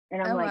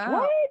 And I'm like,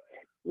 what?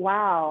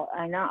 Wow.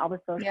 I know. I was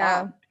so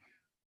shocked.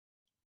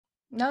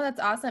 No, that's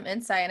awesome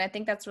insight. And I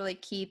think that's really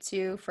key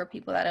too for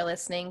people that are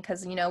listening,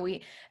 because, you know,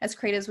 we as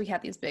creatives, we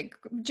have these big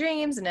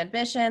dreams and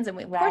ambitions, and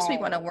of course we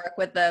want to work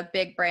with the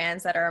big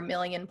brands that are a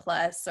million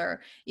plus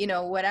or, you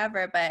know,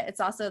 whatever, but it's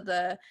also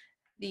the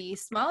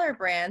smaller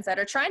brands that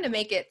are trying to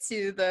make it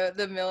to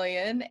the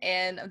million,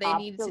 and they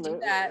need to do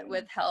that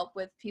with help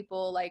with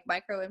people like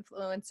micro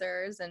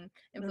influencers and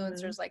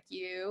influencers like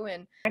you.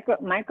 And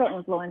micro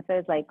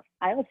influencers, like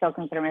I would still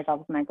consider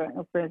myself a micro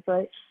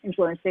influencer,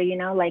 you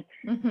know, like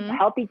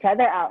help each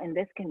other out in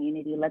this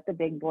community. Let the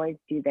big boys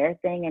do their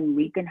thing and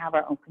we can have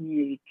our own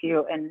community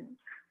too. And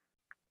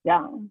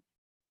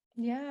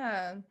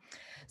yeah.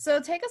 So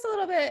take us a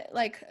little bit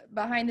like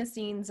behind the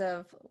scenes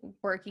of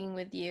working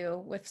with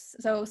you.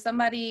 So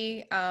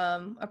somebody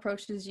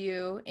approaches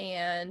you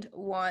and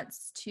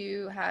wants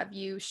to have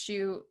you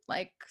shoot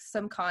like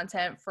some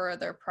content for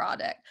their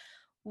product.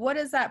 What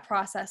does that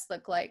process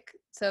look like?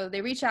 So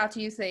they reach out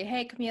to you, say,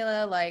 hey,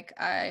 Kamilla, like,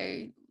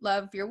 I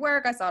love your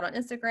work. I saw it on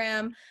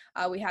Instagram.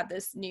 We have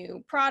this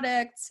new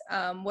product.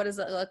 What does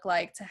it look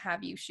like to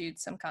have you shoot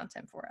some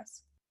content for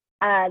us?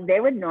 They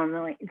would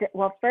normally,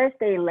 well, first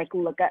they like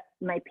look at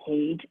my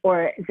page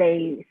or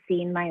they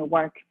seen my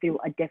work through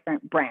a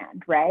different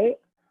brand, right?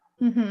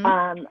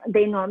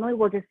 They normally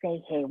will just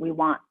say, hey, we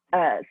want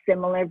a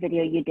similar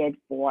video you did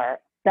for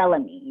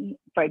Bellamy,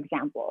 for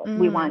example.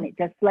 We want it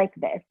just like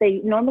this. They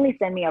normally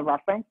send me a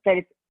reference, but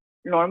it's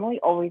normally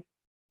always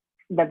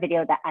the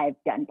video that I've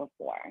done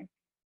before.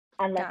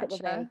 Unless it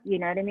was like, you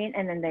know what I mean?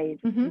 And then they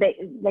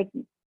like,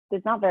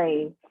 it's not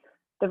very,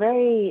 they're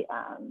very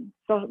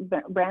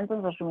brands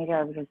on social media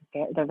are just,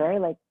 they're very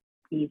like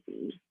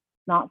easy,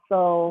 not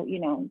so, you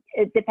know,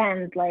 it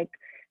depends. Like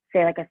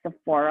say like a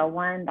Sephora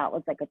one, that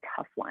was like a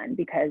tough one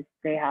because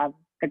they have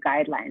the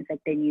guidelines, like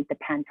they need the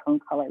Pantone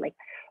color, like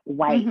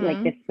white,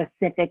 like the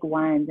specific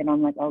ones, and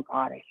I'm like, oh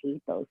God, I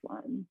hate those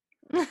ones.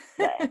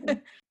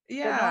 But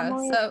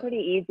normally it's pretty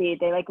easy.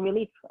 They like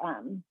really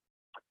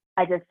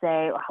I just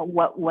say,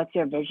 what's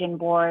your vision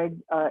board,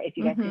 or if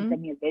you guys can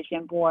send me a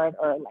vision board,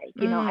 or like,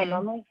 you know,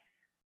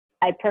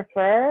 I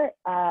prefer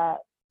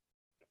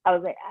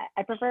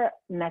I prefer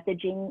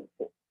messaging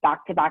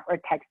back to back or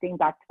texting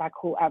back to back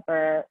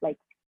whoever, like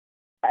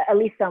at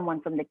least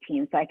someone from the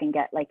team, so I can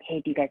get like,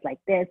 hey, do you guys like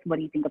this? What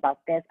do you think about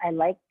this? I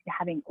like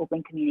having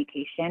open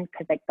communication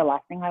because like the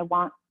last thing I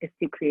want is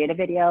to create a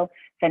video,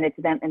 send it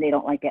to them, and they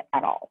don't like it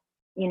at all.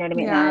 You know what I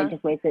mean? And I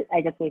just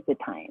wasted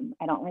time.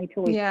 I don't like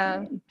to waste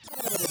time.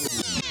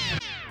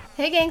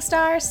 Hey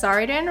Gangstar,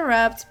 sorry to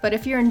interrupt, but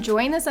if you're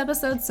enjoying this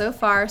episode so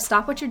far,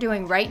 stop what you're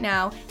doing right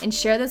now and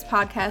share this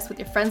podcast with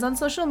your friends on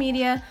social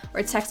media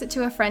or text it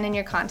to a friend in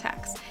your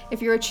contacts.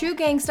 If you're a true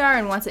Gangstar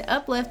and want to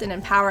uplift and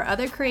empower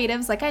other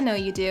creatives like I know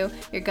you do,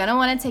 you're gonna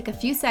want to take a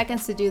few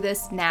seconds to do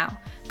this now.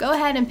 Go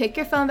ahead and pick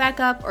your phone back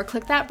up or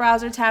click that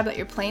browser tab that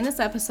you're playing this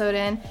episode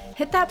in,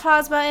 hit that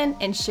pause button,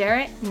 and share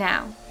it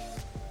now.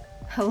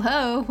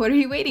 Hello, what are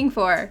you waiting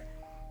for?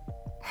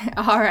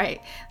 All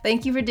right.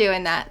 Thank you for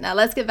doing that. Now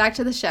let's get back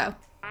to the show.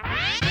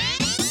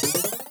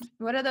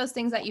 What are those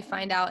things that you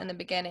find out in the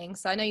beginning?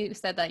 So I know you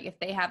said that if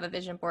they have a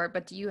vision board,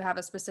 but do you have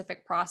a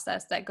specific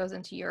process that goes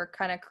into your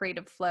kind of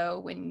creative flow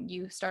when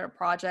you start a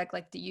project?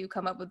 Like, do you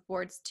come up with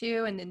boards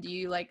too? And then do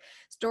you like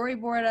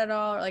storyboard at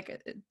all? Or like,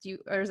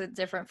 or is it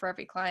different for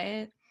every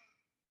client?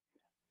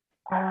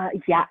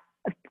 Yeah,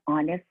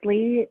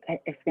 honestly,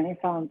 it's going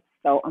to sound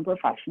so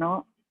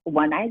unprofessional.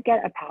 When I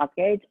get a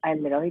package, I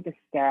literally just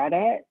stare at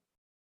it.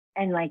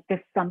 And like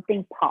there's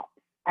something pops.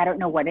 I don't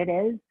know what it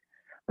is,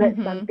 but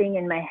something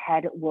in my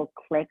head will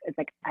click. It's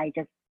like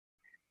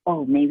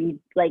oh, maybe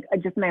like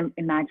just my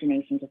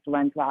imagination just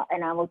runs wild.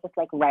 And I will just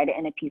like write it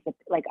in a piece of,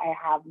 like, I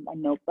have a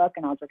notebook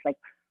and I'll just like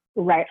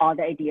write all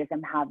the ideas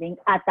I'm having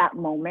at that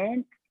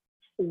moment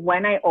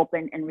when I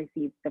open and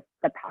receive the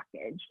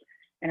package.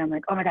 And I'm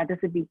like, oh my God, this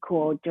would be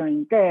cool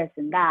doing this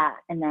and that.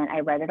 And then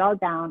I write it all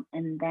down.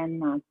 And then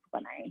that's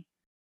when I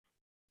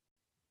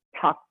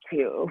talk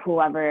to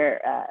whoever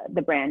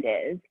the brand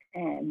is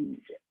and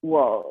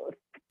will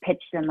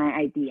pitch them my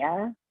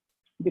idea.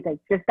 Because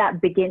just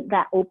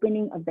that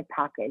opening of the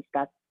package,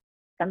 that's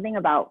something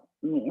about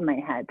me in my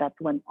head. That's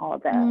when all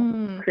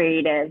the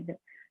creative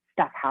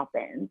stuff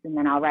happens. And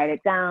then I'll write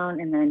it down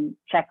and then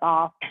check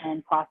off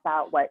and cross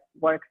out what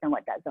works and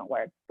what doesn't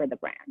work for the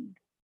brand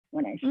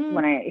when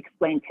I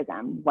explain to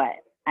them what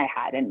I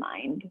had in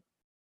mind.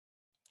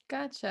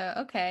 Gotcha.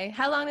 Okay.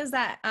 How long does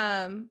that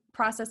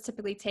process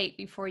typically take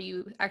before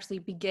you actually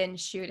begin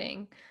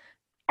shooting?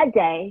 A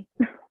day.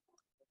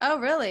 Oh,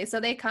 really?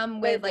 So they come A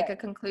with like day. a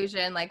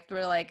conclusion, like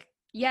they're like,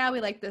 yeah, we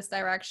like this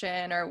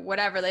direction or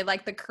whatever. They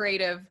like the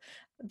creative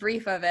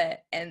brief of it.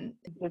 And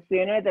The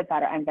sooner the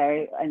better. I'm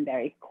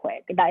very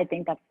quick. I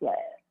think that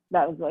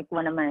was like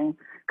one of my,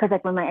 because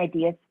like when my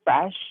idea is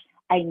fresh,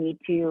 I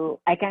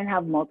can't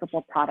have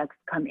multiple products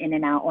come in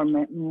and out or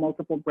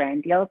multiple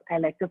brand deals. I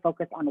like to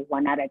focus on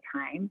one at a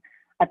time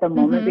at the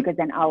moment, because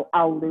then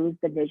I'll lose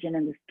the vision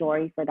and the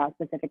story for that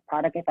specific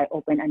product if I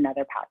open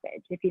another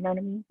package, if you know what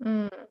I mean.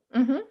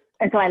 mm-hmm.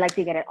 And so I like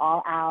to get it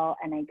all out,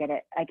 and I get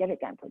it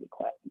done pretty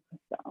quick.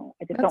 So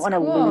I just don't That's want to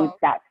lose cool.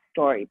 that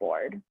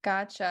storyboard.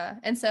 Gotcha.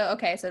 And so,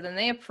 okay, so then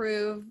they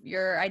approve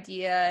your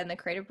idea and the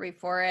creative brief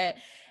for it,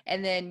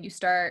 and then you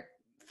start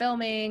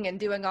filming and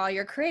doing all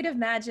your creative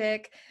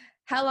magic.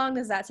 How long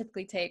does that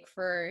typically take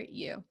for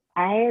you?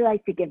 I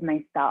like to give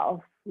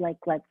myself, like,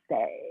 let's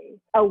say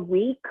a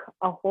week,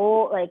 a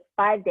whole, like,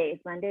 5 days,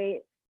 Monday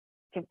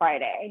to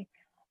Friday,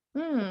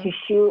 to Hmm.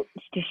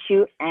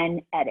 shoot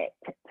and edit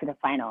to the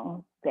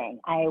final thing.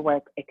 I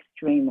work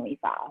extremely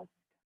fast.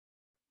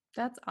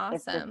 That's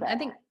It's just awesome. I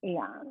think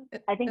yeah.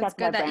 I think it's that's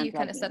why good that brands you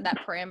kind love of set me. that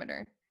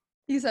parameter.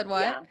 You said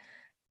what? Yeah.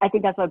 I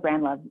think that's why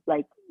brand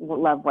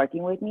love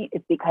working with me.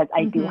 It's because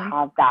I do Mm-hmm.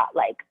 have that,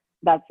 like,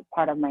 that's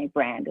part of my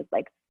brand. Is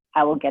like,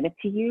 I will get it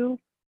to you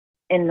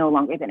in no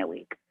longer than a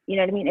week. You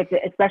know what I mean?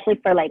 Especially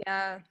for like,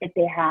 Yeah. if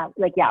they have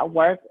like, yeah,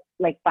 work,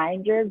 like,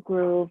 find your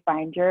groove,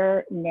 find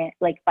your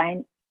like,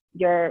 find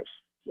your,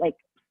 like,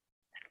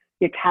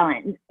 your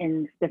talent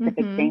in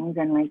specific Mm-hmm. things,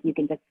 and like you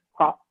can just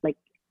like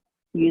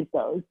use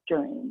those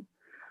during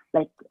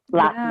like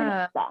last minute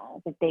Yeah.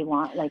 stuff if they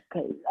want. Like,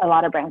 'cause a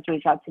lot of brands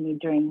reach out to me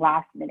during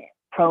last minute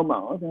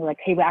promos and they're like,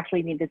 hey, we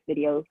actually need this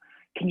video,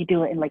 can you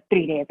do it in like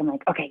 3 days? I'm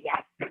like, okay,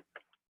 yes.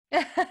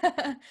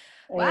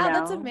 You Wow,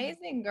 that's know.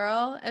 amazing,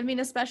 girl. I mean,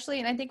 especially,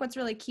 and I think what's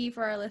really key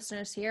for our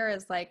listeners here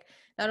is like,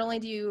 not only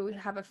do you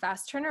have a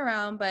fast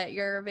turnaround, but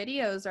your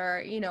videos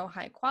are,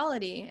 high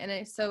quality.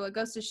 And so it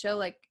goes to show,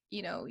 like,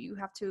 you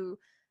have to,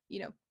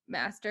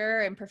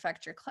 master and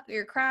perfect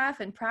your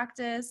craft and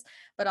practice,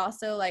 but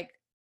also like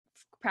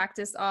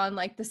practice on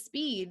like the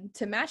speed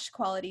to match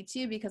quality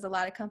too, because a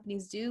lot of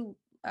companies do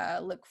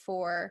look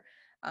for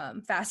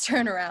fast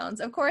turnarounds.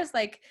 Of course,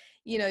 like,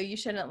 you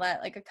shouldn't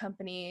let like a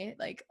company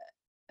like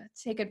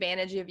take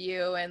advantage of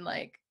you and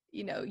like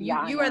you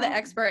Yeah, I you are the know.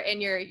 expert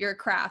in your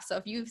craft. So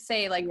if you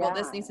say like, well,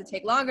 this Yeah. needs to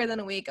take longer than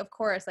a week, of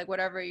course, like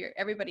whatever,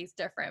 everybody's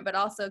different, but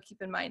also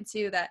keep in mind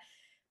too that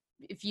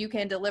if you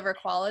can deliver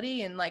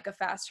quality and like a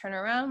fast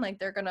turnaround, like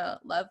they're gonna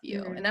love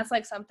you. And Mm-hmm. that's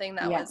like something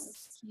that was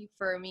Yes. key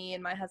for me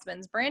and my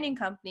husband's branding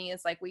company,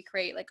 is like we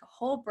create like a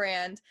whole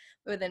brand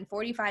within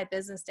 45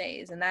 business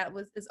days. And that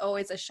is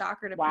always a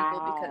shocker to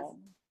people, because Wow.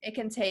 it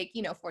can take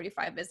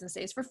 45 business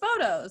days for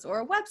photos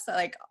or a website,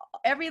 like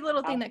every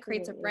little thing that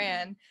creates a Absolutely.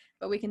 brand,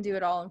 but we can do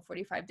it all in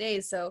 45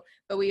 days. So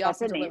but we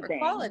That's also deliver amazing.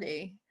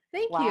 quality.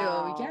 Thank you.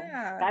 Wow.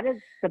 Yeah. That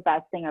is the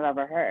best thing I've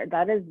ever heard.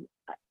 That's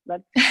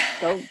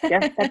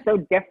that's so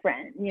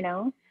different, you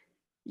know?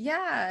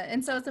 Yeah,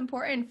 and so it's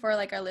important for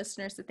like our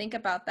listeners to think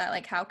about that,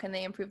 like how can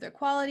they improve their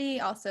quality,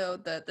 also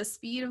the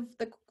speed of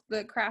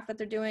the craft that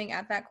they're doing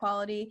at that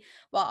quality,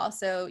 while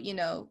also,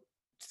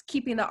 just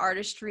keeping the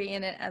artistry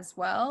in it as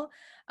well.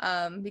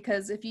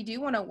 Because if you do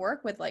want to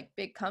work with like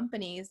big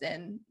companies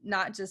and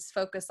not just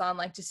focus on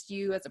like just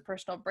you as a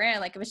personal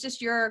brand, like if it's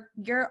just your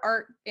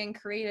art and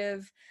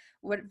creative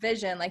what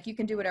vision, like you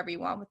can do whatever you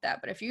want with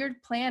that. But if your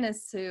plan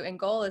is to and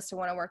goal is to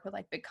want to work with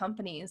like big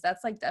companies,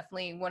 that's like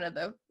definitely one of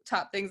the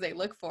top things they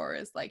look for,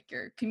 is like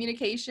your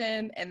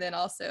communication and then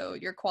also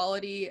your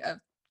quality of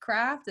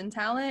craft and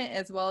talent,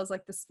 as well as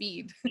like the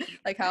speed.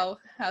 Like how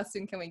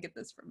soon can we get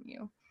this from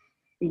you?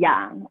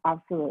 Yeah,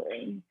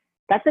 absolutely.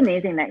 That's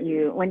amazing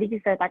when did you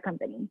start that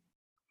company?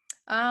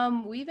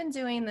 We've been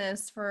doing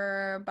this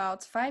for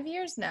about 5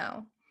 years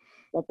now.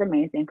 That's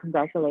amazing.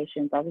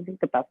 Congratulations. That was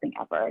the best thing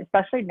ever.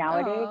 Especially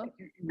nowadays. Oh,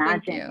 thank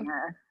Imagine you.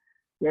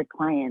 your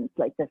clients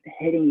like just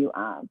hitting you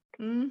up.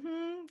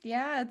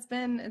 Yeah, it's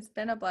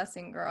been a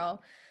blessing,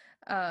 girl.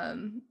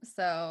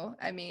 So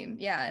I mean,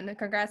 yeah, and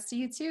congrats to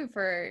you too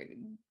for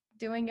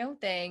doing your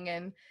thing.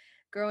 And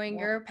growing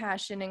your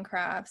passion in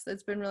crafts.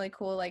 It's been really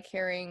cool, like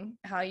hearing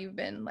how you've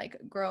been like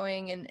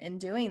growing and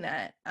doing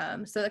that.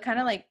 So that kind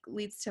of like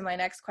leads to my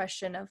next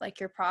question of like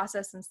your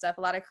process and stuff.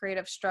 A lot of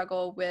creatives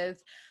struggle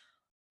with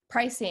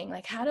pricing,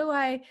 like how do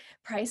I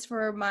price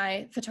for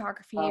my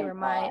photography Oh or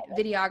my God.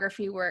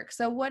 videography work?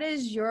 So what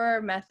is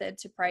your method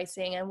to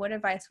pricing, and what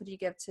advice would you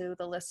give to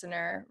the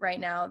listener right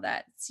now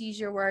that sees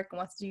your work and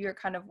wants to do your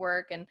kind of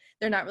work and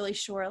they're not really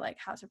sure like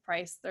how to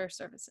price their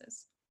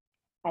services?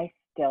 I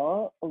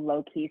still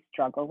low key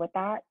struggle with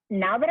that.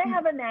 Now that I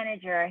have a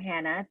manager,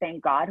 Hannah,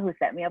 thank God, who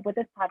set me up with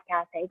this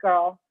podcast. Hey,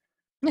 girl.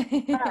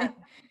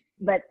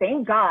 But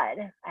thank God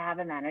I have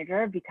a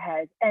manager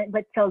because,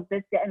 but till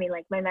this day, I mean,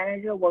 like my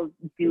manager will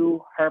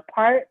do her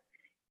part,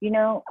 you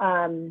know,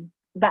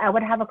 but I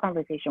would have a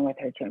conversation with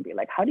her too and be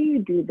like, how do you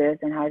do this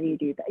and how do you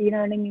do that? You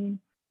know what I mean?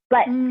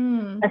 But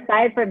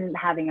aside from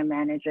having a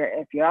manager,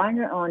 if you're on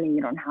your own and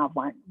you don't have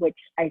one, which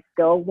I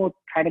still will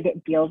try to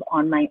get deals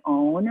on my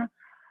own,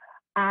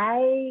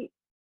 I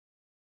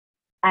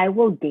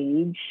will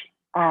gauge,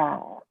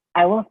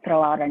 I will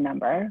throw out a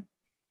number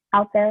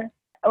out there,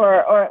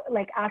 or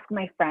like ask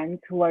my friends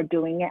who are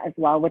doing it as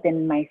well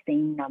within my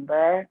same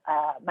number,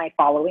 my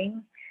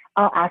following.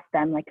 I'll ask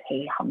them like,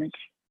 hey, how much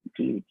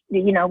do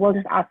you know, we'll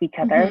just ask each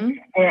other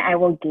and I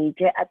will gauge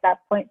it at that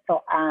point.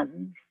 So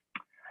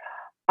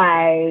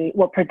I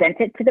will present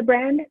it to the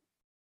brand,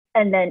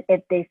 and then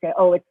if they say,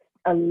 oh, it's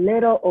a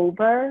little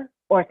over,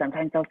 or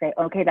sometimes they'll say,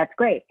 okay, that's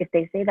great. If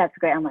they say that's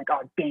great, I'm like,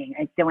 oh, dang,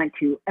 I went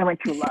too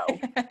low.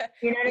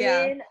 You know what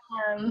I mean?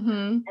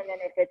 And then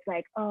if it's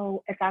like,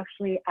 oh, it's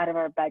actually out of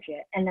our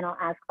budget, and then I'll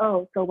ask,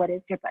 oh, so what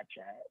is your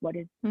budget? What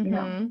is, you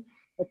know?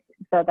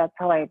 So that's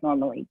how I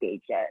normally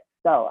gauge it.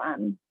 So,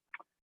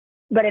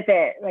 but if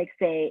it, like,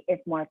 say, if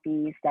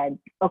Morphe said,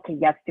 okay,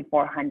 yes to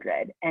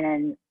 400, and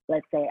then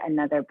let's say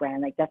another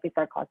brand, like Jeffree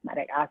Star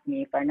Cosmetic, asked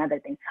me for another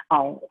thing,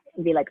 I'll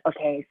be like,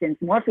 okay, since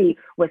Morphe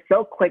was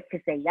so quick to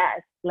say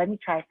yes, let me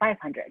try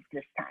 500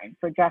 this time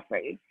for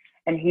Jeffree.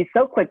 And he's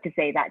so quick to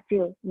say that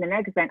too. The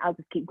next brand, I'll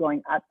just keep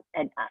going up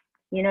and up.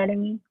 You know what I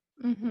mean?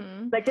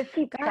 But just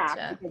keep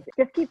track.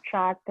 Just keep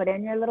track. Put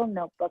in your little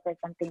notebook or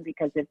something,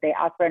 because if they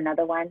ask for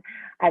another one,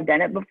 I've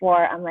done it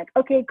before. I'm like,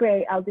 okay,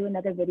 great. I'll do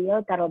another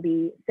video. That'll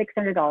be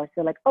 $600.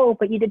 So like, oh,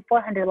 but you did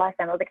 400 last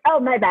time. I was like, oh,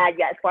 my bad.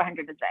 Yes,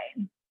 400 is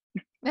right.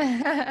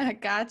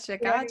 Gotcha.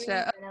 You know what I mean?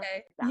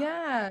 Okay.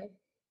 Yeah.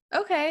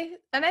 Okay.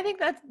 And I think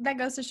that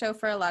goes to show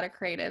for a lot of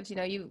creatives, you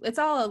know, it's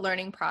all a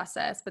learning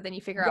process, but then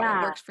you figure out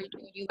what works for you.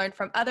 You learn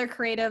from other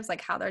creatives,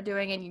 like how they're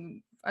doing, and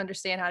you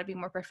understand how to be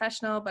more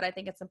professional. But I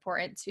think it's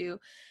important to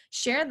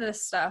share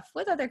this stuff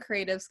with other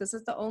creatives, because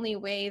it's the only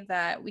way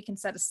that we can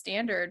set a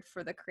standard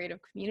for the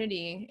creative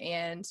community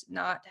and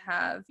not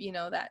have, you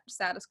know, that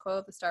status quo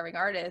of the starving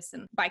artist.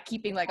 And by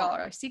keeping like all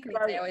our secrets,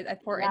 it's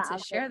important to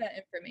share that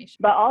information.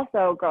 But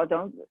also,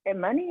 girl,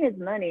 money is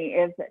money.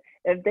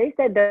 If they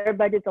said their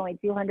budget's only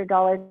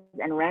 $200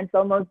 and rent's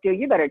almost due,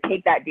 you better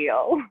take that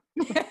deal.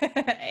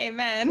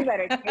 Amen. You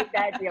better take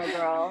that deal,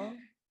 girl.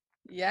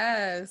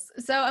 Yes.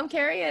 So I'm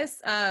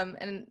curious,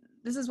 and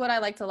this is what I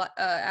like to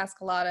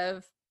ask a lot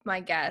of my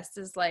guests,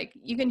 is like,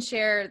 you can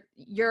share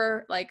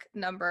your like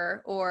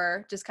number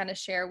or just kind of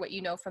share what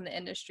you know from the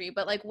industry,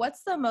 but like,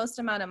 what's the most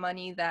amount of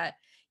money that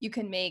you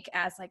can make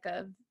as like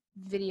a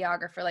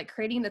videographer, like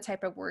creating the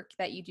type of work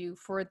that you do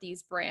for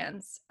these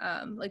brands?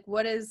 Like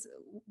what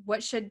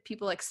should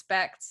people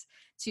expect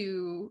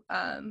to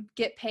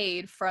get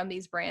paid from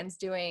these brands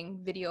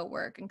doing video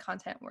work and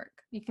content work?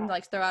 You can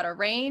like throw out a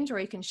range, or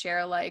you can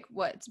share like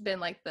what's been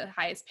like the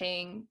highest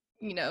paying,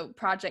 you know,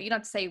 project. You don't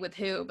have to say with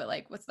who, but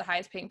like what's the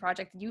highest paying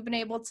project that you've been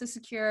able to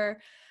secure?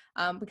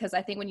 Because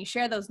I think when you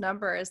share those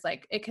numbers,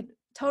 like it could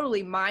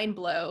totally mind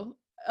blow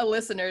a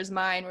listener's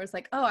mind, where it's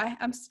like, oh,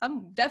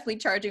 I'm definitely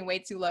charging way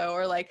too low,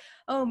 or like,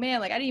 oh man,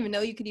 like I didn't even know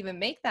you could even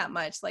make that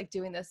much like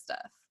doing this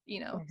stuff,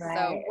 you know?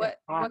 Right. So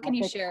what can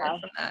you share from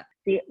that?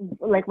 See,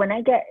 like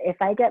if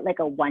I get like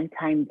a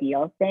one-time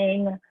deal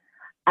thing,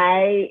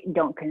 I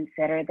don't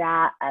consider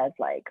that as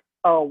like,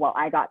 oh, well,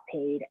 I got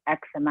paid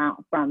X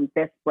amount from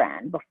this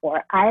brand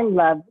before. I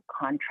love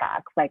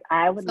contracts. Like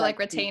I would like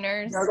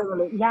retainers.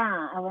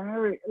 Yeah, I want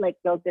to like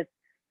build this,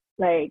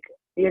 like,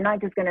 you're not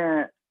just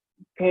gonna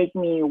take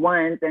me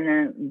once and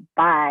then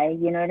bye,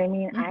 you know what I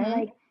mean?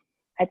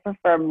 I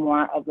prefer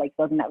more of like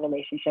building that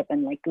relationship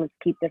and like, let's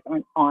keep this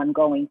on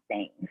ongoing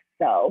thing.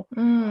 So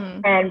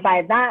and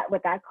by that,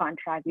 with that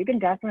contract, you can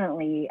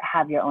definitely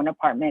have your own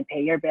apartment,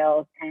 pay your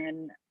bills,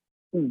 and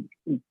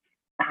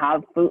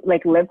have food,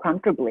 like live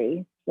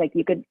comfortably. Like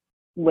you could,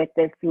 with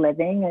this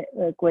living,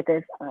 like with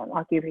this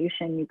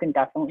occupation, you can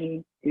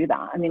definitely do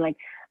that. I mean, like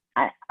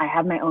I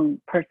have my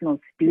own personal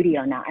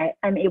studio now.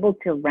 I'm able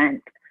to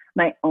rent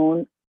my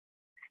own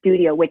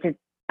studio, which is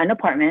an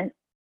apartment,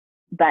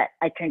 but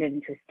I turned it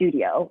into a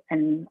studio.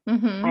 And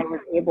I was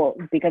able,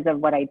 because of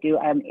what I do,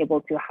 I'm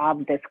able to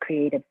have this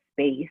creative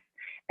space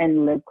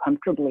and live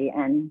comfortably,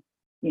 and,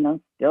 you know,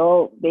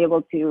 still be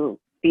able to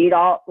feed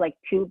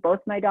both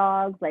my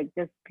dogs, like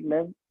just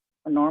live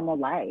a normal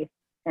life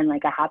and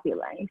like a happy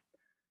life.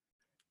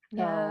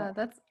 Yeah,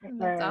 that's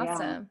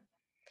awesome.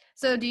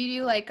 So do you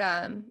do like,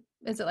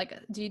 is it like,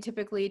 do you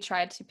typically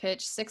try to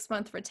pitch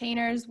 6-month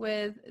retainers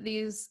with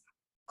these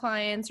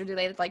clients, or do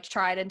they like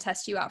try and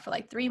test you out for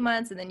like 3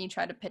 months and then you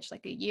try to pitch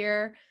like a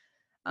year?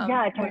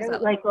 Yeah, I What try does to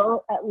that look like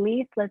go at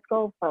least, let's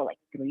go for like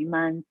 3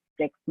 months,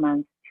 6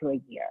 months to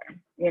a year.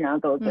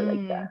 Those like? are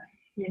like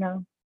you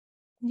know,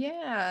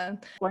 Yeah.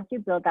 once you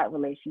build that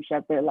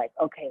relationship, they're like,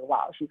 okay,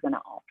 wow, she's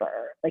gonna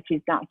offer. Like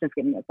she's not just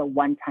giving us a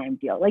one-time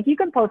deal. Like Mm-hmm. you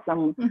can post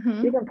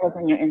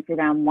on your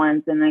Instagram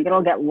once, and like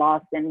it'll get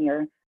lost in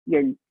your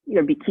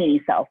bikini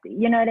selfie.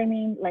 You know what I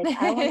mean? Like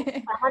I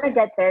want to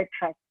get their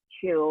trust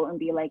too, and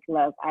be like,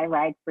 look, I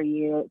ride for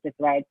you, just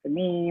ride for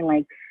me.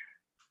 Like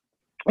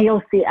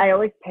you'll see, I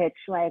always pitch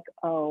like,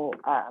 oh,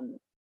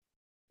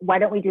 why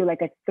don't we do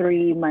like a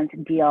 3-month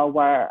deal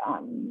where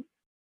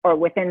or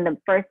within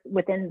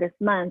this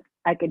month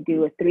I could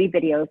do 3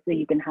 videos, so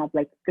you can have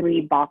like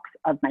 3 box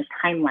of my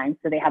timeline,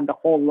 so they have the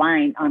whole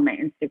line on my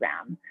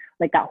Instagram,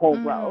 like that whole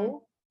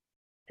row.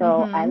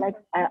 So I Mm-hmm. like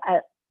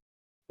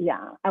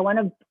yeah, I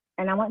want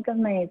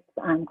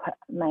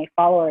my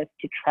followers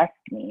to trust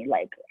me,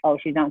 like, oh,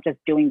 she's not just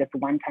doing this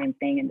one time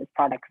thing and this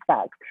product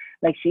sucks.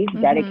 Like she's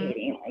Mm-hmm.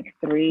 dedicating like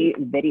 3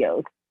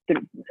 videos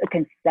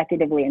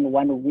consecutively in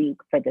 1 week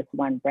for this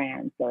one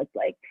brand. So it's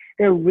like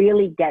they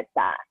really get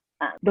that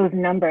those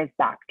numbers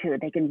back too.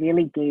 They can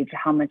really gauge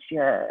how much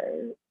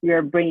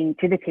you're bringing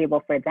to the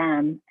table for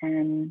them,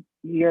 and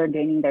you're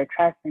gaining their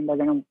trust, and they're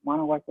gonna want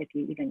to work with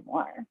you even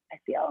more, I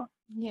feel.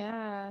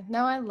 Yeah.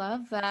 No, I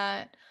love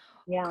that.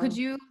 Yeah. Could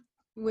you,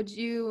 would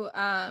you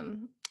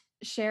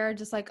share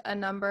just like a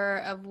number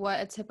of what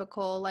a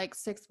typical like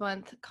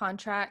 6-month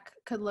contract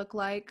could look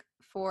like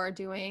for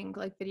doing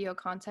like video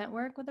content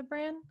work with a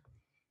brand?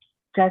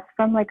 Just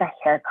from like a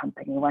hair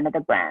company, one of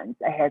the brands,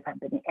 a hair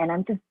company, and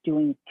I'm just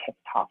doing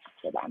TikToks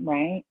for them,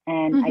 right?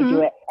 And I do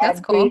Mm-hmm. it That's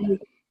cool.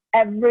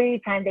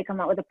 every time they come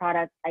out with a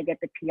product, I get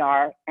the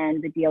PR,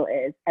 and the deal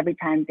is every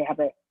time they have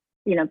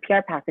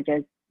PR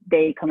packages,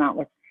 they come out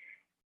with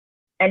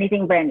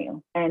anything brand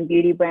new. And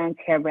beauty brands,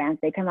 hair brands,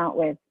 they come out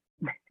with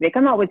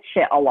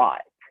shit a lot,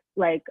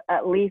 like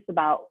at least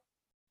about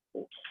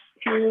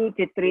 2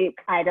 to 3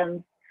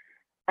 items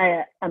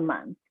a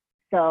month.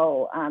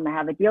 So I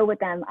have a deal with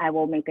them. I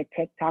will make a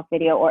TikTok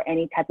video or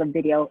any type of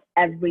video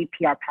every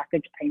PR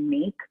package I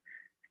make.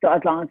 So as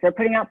long as they're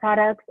putting out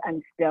products,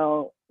 I'm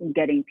still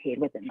getting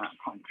paid within that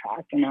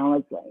contract.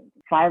 It's like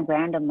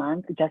 $5,000 a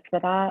month just for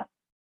that.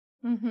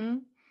 Mm-hmm.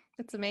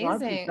 That's That would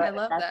be amazing. good. I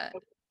love that.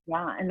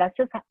 Yeah, and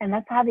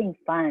that's having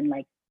fun.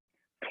 Like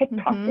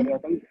TikTok Mm-hmm.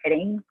 videos. Are you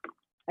kidding?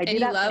 I And do you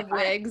that for love fun.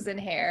 wigs and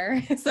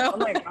hair. So Oh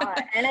my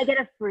god! And I get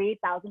a free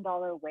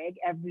 $1,000 wig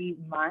every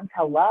month.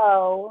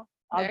 Hello,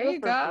 I'll there do it you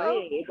for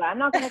go. free, but I'm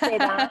not gonna say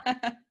that.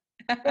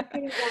 Just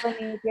kidding,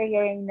 Ebony. If you're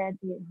hearing this,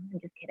 I'm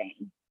just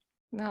kidding.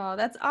 No,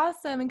 that's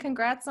awesome. And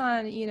congrats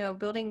on,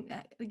 building,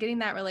 getting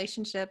that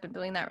relationship and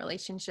building that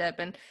relationship.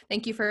 And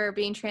thank you for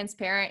being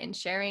transparent and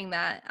sharing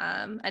that.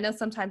 I know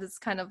sometimes it's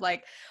kind of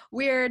like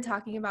weird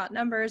talking about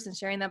numbers and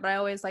sharing that, but I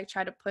always like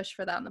try to push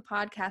for that on the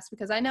podcast,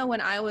 because I know when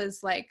I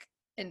was like,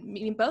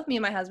 and both me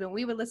and my husband,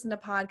 we would listen to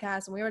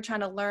podcasts and we were trying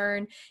to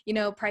learn,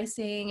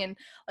 pricing and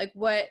like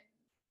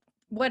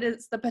what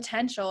is the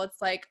potential.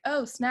 It's like,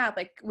 oh snap,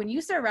 like when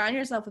you surround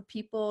yourself with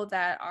people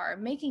that are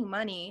making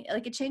money,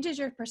 like it changes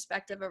your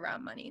perspective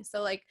around money.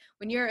 So like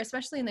when you're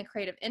especially in the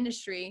creative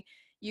industry,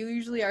 you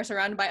usually are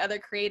surrounded by other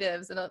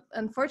creatives, and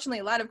unfortunately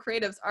a lot of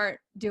creatives aren't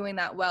doing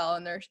that well,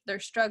 and they're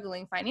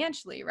struggling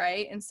financially,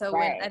 right? And so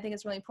when I Right, think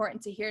it's really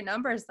important to hear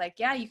numbers like,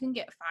 yeah, you can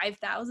get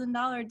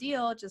 $5,000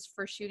 deal just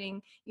for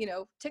shooting,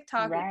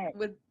 TikTok right.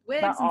 with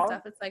But wigs and all,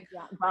 stuff. It's like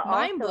yeah, but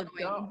mind also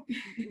don't.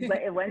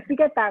 blowing. Once you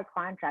get that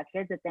contract,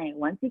 here's the thing: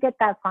 once you get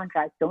that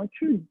contract, don't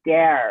you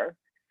dare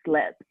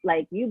slip.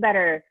 Like you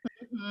better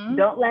Mhm.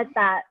 don't let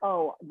that,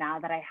 oh, now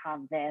that I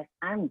have this,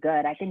 I'm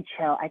good. I can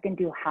chill. I can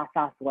do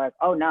half-ass work.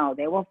 Oh no,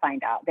 they will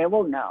find out. They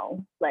will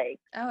know. Like,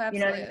 Oh, you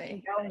know what I mean?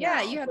 absolutely. They'll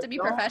Yeah, know. you have So to be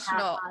don't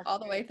professional half-ass all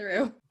the way it.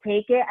 through.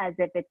 Take it as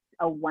if it's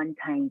a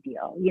one-time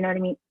deal. You know what I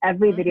mean?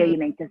 Every video Mhm. you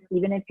make, just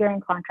even if you're in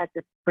contract,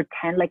 just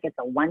pretend like it's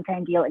a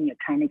one-time deal and you're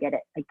trying to get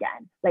it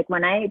again. Like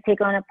when I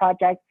take on a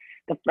project,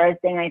 the first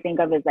thing I think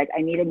of is like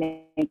I need to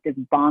make this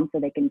bomb so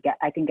I can get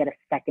a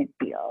second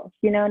deal.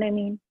 You know what I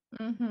mean?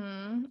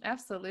 Mhm.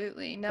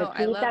 Absolutely. So No, I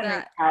keep love that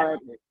that.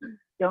 mentality.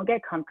 Don't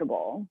get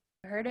comfortable.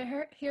 Heard it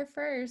here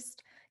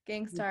first.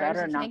 Gang You stars,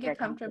 better you can't not get get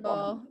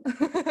comfortable.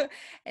 comfortable.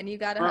 And you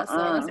got to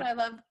hustle. That's Uh-uh. why I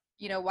love,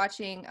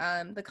 watching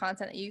the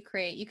content that you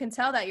create. You can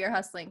tell that you're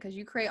hustling because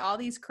you create all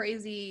these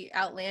crazy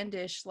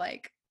outlandish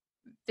like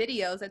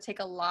videos that take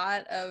a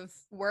lot of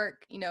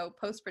work,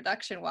 post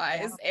production Yeah.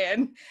 wise,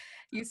 and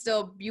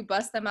you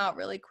bust them out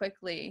really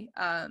quickly.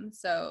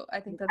 So I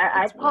think that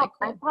I it's really pop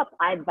I cool. pop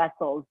eye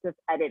vessels just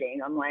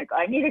editing. I'm like,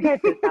 I need to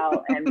get this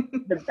out and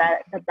the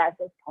best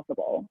as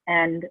possible.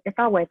 And it's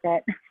all worth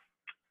it.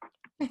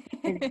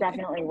 It's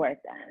definitely worth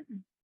it.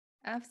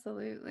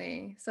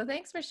 Absolutely. So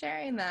thanks for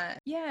sharing that.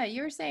 Yeah,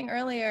 you were saying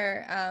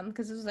earlier,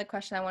 because this was a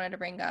question I wanted to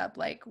bring up,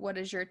 like, what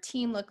does your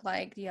team look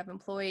like? Do you have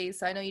employees?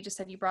 So I know you just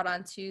said you brought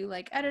on two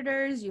like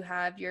editors. You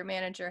have your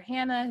manager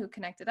Hannah who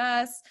connected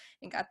us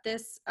and got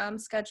this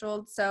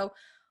scheduled. So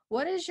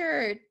what does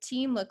your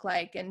team look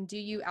like, and do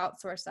you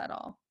outsource at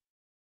all?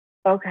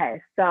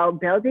 Okay, so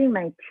building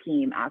my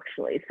team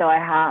actually. So I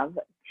have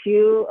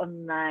two of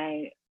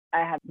I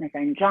have my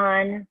friend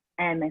John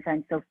and my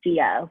friend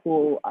Sophia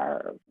who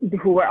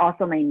were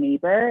also my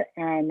neighbor,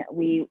 and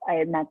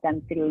I met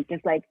them through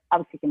just like I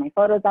was taking my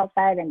photos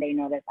outside, and they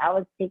noticed I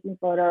was taking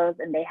photos,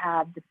 and they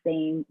have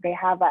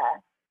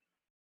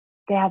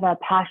a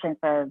passion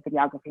for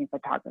videography and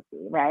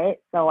photography, right?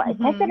 So I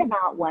checked it Mm-hmm.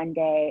 out one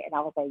day, and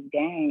I was like,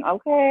 dang,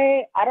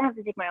 okay, I don't have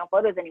to take my own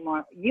photos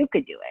anymore. You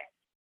could do it.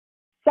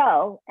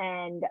 So,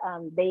 and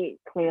they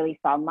clearly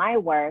saw my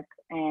work,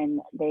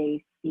 and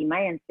they see my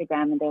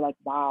Instagram, and they're like,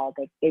 wow,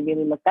 they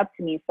really looked up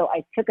to me. So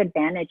I took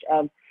advantage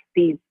of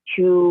these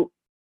two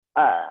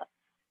uh,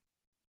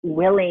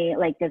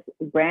 like just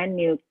brand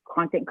new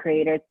content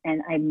creators,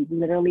 and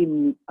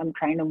I'm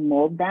trying to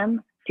mold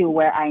them to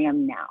where I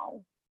am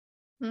now.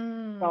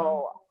 Mm.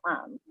 So,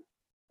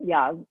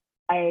 yeah,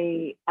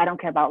 I don't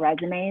care about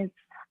resumes.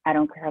 I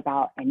don't care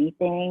about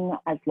anything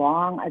as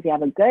long as you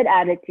have a good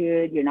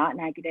attitude, you're not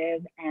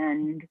negative,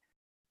 and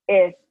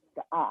if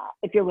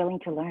if you're willing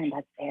to learn,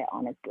 that's it.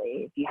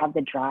 Honestly, if you have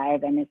the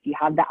drive and if you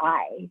have the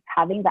eye,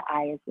 having the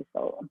eye is just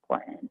so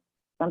important.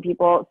 Some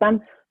people,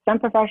 some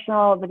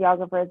professional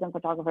videographers and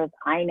photographers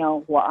I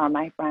know who are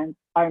my friends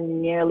are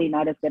nearly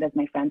not as good as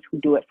my friends who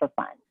do it for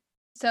fun.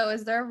 So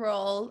is their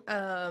role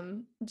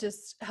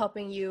just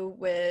helping you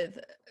with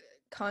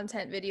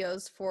content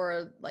videos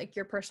for like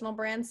your personal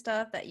brand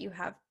stuff that you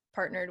have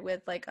partnered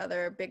with like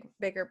other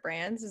bigger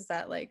brands? Is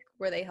that like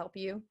where they help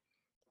you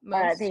They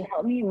most?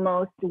 help me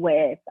most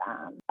with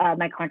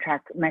my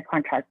contract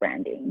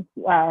branding,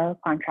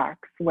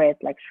 contracts with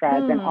like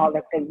shreds and Mm. all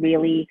like the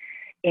really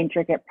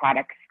intricate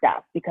product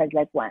stuff. Because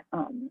like when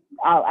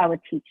I would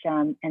teach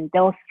them, and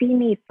they'll see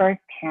me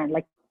firsthand,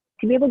 like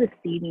to be able to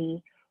see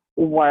me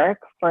work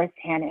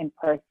firsthand in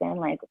person.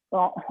 Like a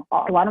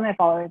lot of my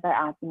followers are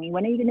asking me,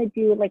 when are you gonna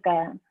do like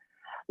an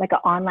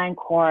online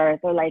course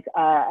or like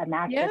a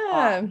master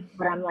class? Yeah.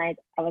 But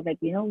I was like,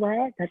 you know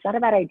what? That's not a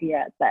bad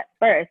idea. But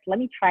first, let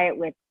me try it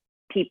with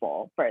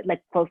people first,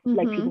 like close,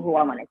 like people Mm-hmm. who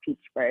I want to teach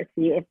first.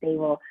 See if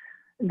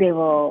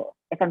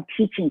if I'm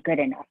teaching good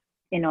enough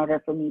in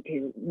order for me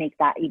to make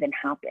that even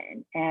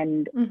happen.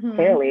 And Mm-hmm.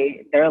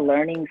 clearly, they're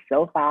learning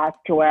so fast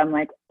to where I'm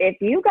like, if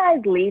you guys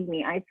leave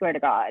me, I swear to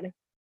God,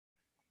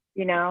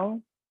 you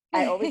know,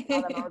 I always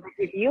tell them, I was like,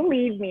 if you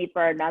leave me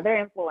for another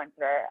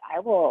influencer, I I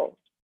will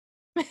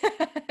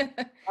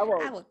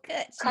will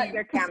cut cut you.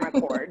 your camera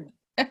cord.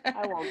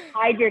 I will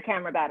hide your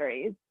camera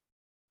batteries.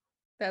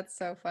 That's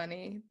so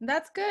funny.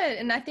 That's good.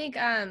 And I think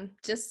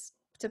just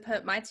to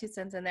put my 2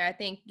 cents in there, I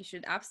think you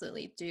should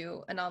absolutely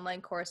do an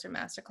online course or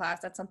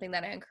masterclass. That's something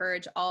that I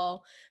encourage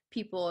all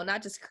people,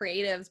 not just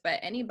creatives, but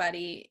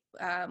anybody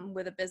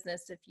with a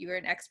business. If you're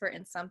an expert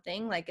in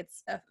something, like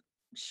it's a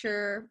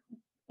sure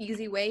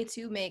easy way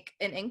to make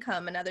an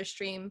income, another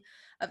stream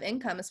of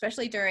income,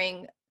 especially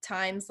during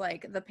times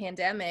like the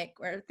pandemic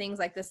or things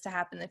like this to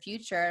happen in the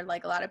future.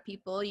 Like a lot of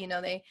people,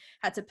 they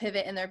had to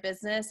pivot in their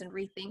business and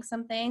rethink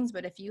some things.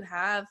 But if you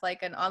have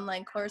like an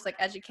online course, like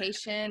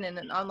education and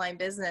an online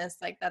business,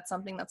 like that's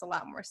something that's a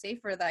lot more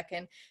safer that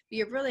can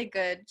be a really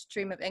good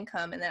stream of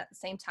income. And at the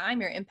same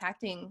time, you're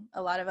impacting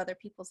a lot of other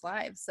people's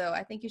lives. So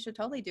I think you should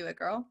totally do it,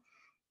 girl.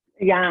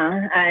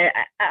 Yeah,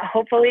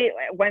 hopefully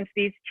once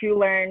these two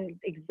learn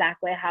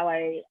exactly how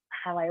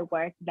I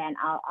work, then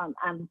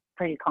I'm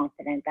pretty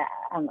confident that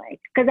I'm like,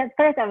 because at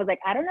first I was like,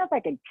 I don't know if I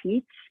could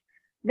teach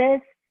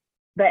this,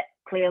 but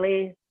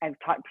clearly I've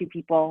taught two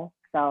people,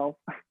 so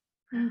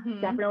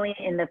Mm-hmm. definitely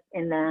in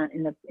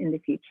the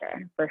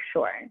future for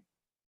sure.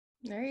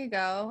 There you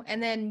go.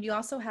 And then you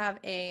also have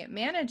a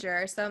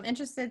manager. So I'm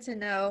interested to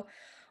know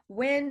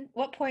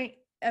what point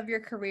of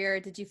your career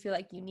did you feel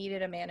like you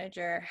needed a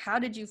manager? How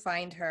did you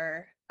find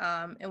her?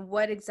 And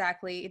what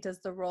exactly does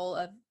the role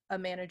of a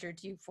manager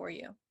do for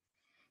you?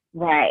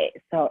 Right.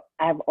 So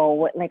I've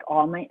always like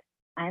all my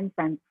I'm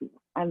friends.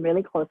 I'm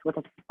really close with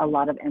a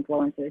lot of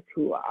influencers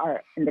who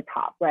are in the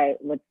top, right?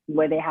 With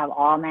where they have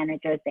all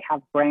managers, they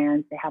have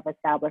brands, they have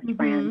established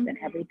brands Mm-hmm. and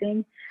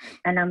everything.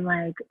 And I'm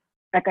like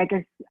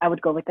I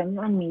would go with them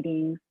on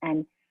meetings,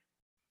 and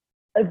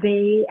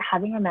they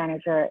having a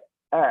manager,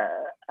 uh,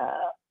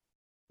 uh,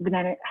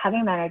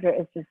 having a manager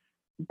is just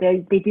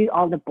they do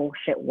all the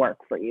bullshit work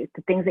for you,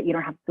 the things that you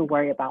don't have to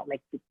worry about,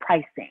 like the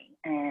pricing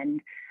and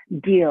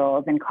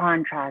deals and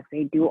contracts.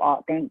 They do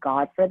all. Thank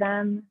God for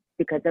them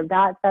because of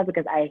that stuff.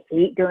 Because I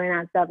hate doing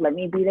that stuff. Let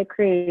me be the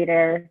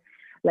creator.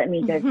 Let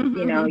me just,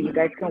 you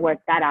guys can work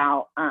that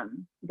out.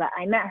 But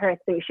I met her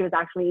through. She was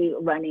actually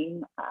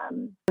running.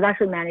 She was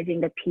actually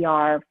managing the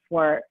PR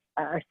for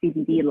our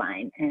CBD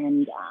line,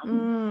 and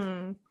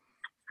Mm.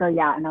 so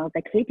yeah. And I was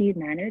like, hey, do you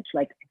manage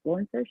like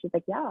influencers? She's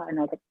like, yeah. And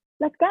I was like,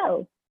 let's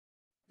go.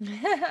 So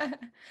yeah,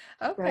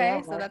 Okay,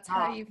 it so worked that's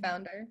how out. you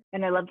found her.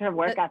 And I loved her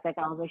work But ethic.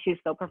 I was like, she's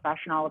so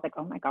professional. I was like,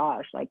 oh my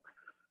gosh, like,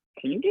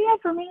 can you do that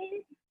for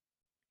me?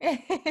 so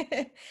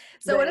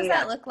But what does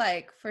yeah, that look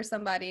like for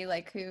somebody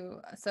like who,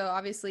 so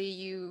obviously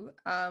you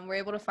were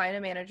able to find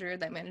a manager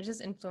that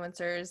manages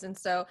influencers, and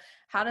so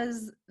how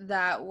does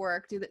that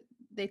work?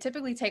 They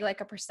typically take like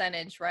a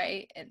percentage,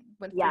 right? And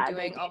once they're yeah, they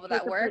doing do all of take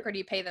that a work, or do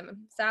you pay them a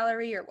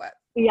salary or what?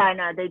 yeah,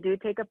 no, they do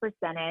take a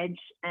percentage,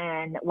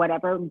 and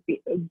whatever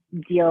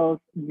deals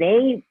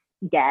they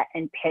get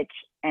and pitch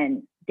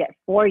and get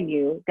for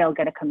you, they'll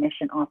get a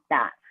commission off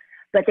that.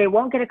 But they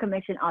won't get a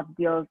commission off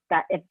deals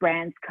that if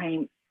brands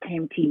came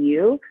to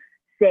you,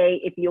 say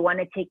if you want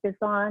to take this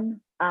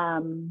on,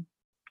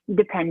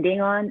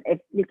 depending on if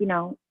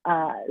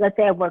let's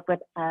say I've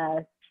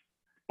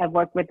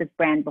worked with this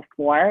brand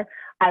before.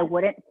 I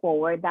wouldn't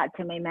forward that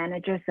to my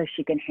manager so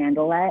she can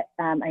handle it.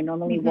 I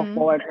normally will Mm-hmm.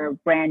 forward her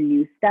brand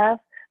new stuff,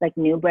 like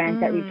new brands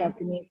that reach Mm, out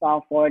to me. So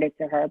I'll forward it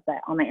to her. But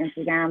on my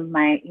Instagram,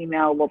 my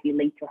email will be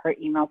linked to her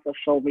email, so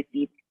she'll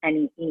receive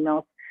any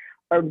emails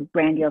or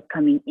brand deals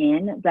coming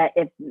in. But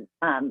if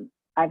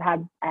I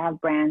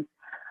have brands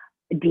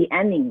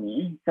DMing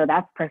me, so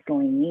that's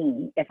personally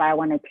me. If I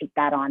want to take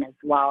that on as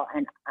well,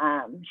 and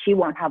she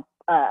won't have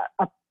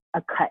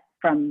a cut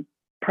from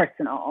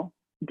personal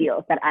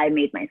deals that I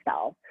made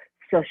myself.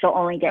 So she'll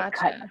only get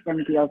cut gotcha.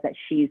 from deals that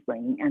she's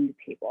bringing on the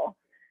table.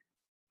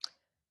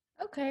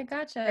 Okay, And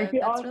gotcha. she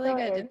That's also really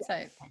good is,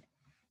 insight.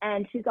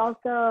 and she's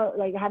also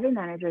like having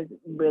managers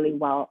really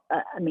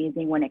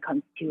amazing when it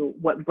comes to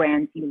what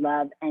brands you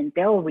love, and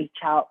they'll reach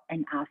out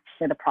and ask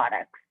for the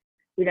products.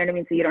 You know what I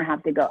mean? So you don't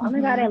have to go, oh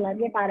my God, I Mm-hmm. love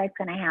your products.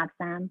 Can I have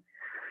some?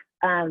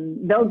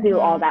 They'll do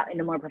all Mm-hmm. that in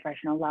a more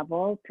professional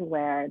level to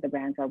where the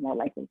brands are more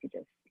likely to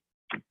just,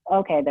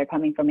 okay, they're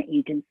coming from an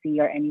agency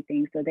or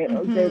anything. So they're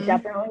Mm-hmm.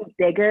 definitely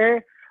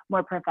bigger,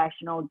 more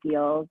professional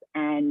deals,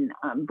 and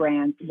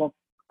brands will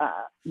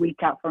reach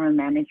out from a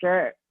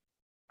manager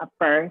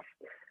first,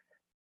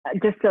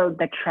 just so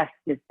the trust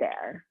is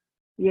there.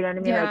 You know what I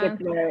mean? Like Yeah.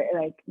 it's very,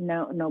 like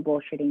no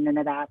bullshitting, none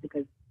of that,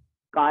 because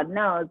God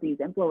knows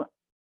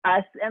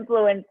us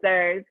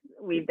influencers,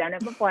 we've done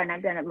it before, and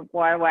I've done it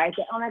before, where I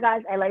say, oh my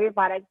gosh, I love your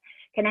product.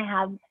 Can I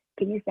have,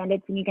 can you send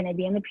it to me? Can I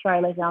be in the PR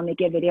list? And I'll make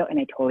you a video. And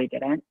I totally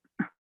didn't.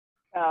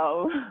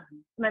 So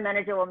my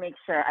manager will make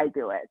sure I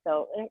do it.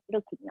 So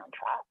it'll keep me on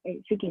track.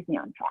 She keeps me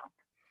on track.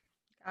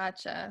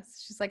 Gotcha.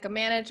 She's like a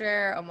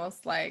manager,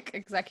 almost like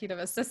executive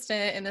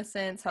assistant in a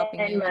sense, helping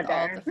And you with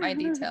all the mother. fine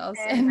details,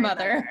 And and my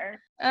mother.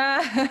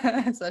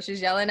 mother. So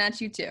she's yelling at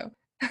you too.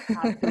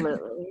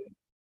 Absolutely.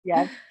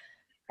 Yes.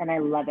 And I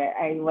love it.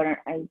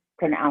 I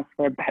couldn't ask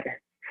for a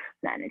better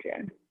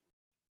manager.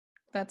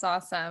 That's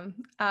awesome.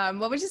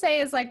 What would you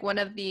say is like one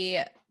of the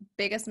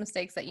biggest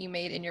mistakes that you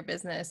made in your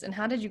business, and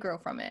how did you grow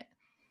from it?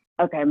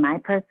 Okay, my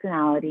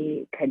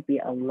personality could be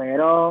a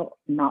little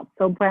not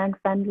so brand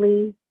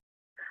friendly.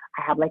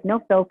 I have like no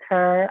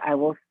filter. I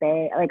will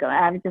say, like,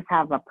 I just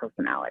have a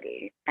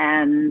personality,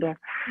 and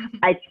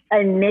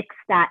I mix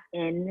that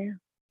in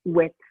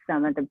with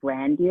some of the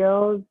brand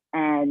deals,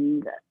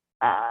 and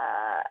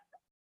uh,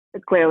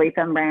 clearly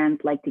some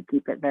brands like to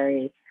keep it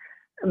very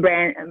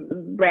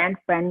brand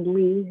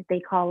friendly. They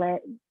call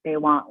it. They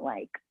want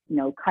like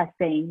no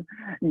cussing,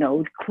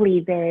 no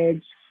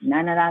cleavage,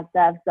 none of that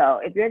stuff. So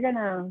if you're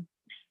gonna,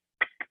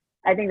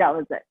 I think that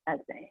was it. I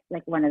say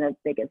like one of the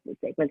biggest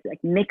mistakes was like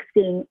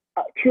mixing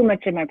too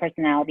much of my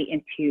personality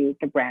into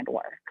the brand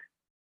work.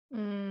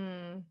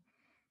 Mm.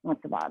 That's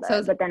about So,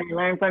 it. But then I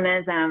learned from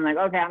this, and I'm like,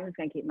 okay, I'm just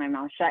gonna keep my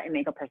mouth shut and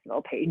make a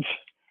personal page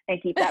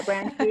and keep that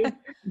brand page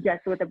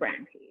just with a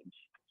brand page.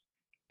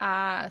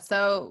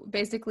 so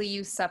basically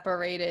you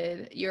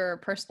separated your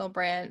personal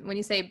brand. When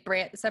you say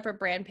brand, separate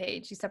brand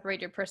page, you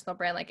separate your personal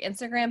brand like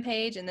Instagram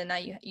page, and then now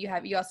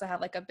you also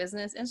have like a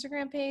business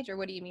Instagram page, or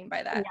what do you mean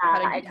by that?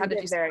 Yeah, I How keep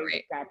did you it very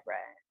separate? separate.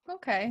 I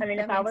Okay, mean,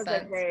 that makes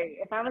sense.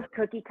 if I was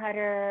cookie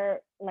cutter,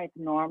 like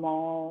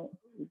normal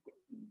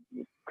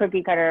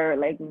cookie cutter,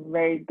 like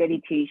very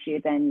goody two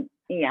shoes, then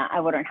yeah, I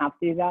wouldn't have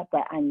to do that.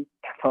 But I'm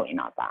totally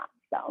not that.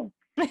 So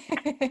No,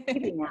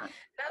 keeping that,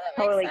 that makes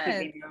totally sense.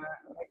 keeping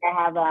that. Like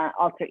I have an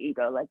alter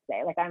ego, let's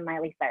say. Like I'm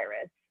Miley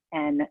Cyrus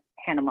and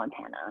Hannah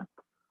Montana.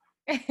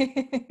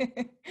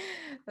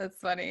 That's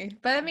funny.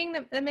 But I mean,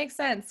 that makes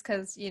sense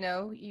because,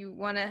 you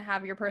want to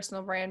have your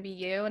personal brand be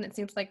you. And it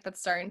seems like that's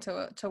starting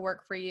to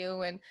work for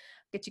you and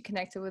get you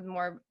connected with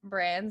more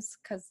brands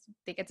because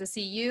they get to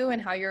see you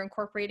and how you're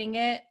incorporating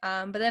it.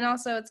 But then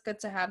also, it's good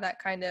to have that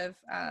kind of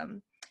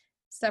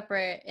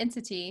separate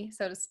entity,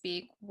 so to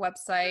speak,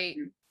 website,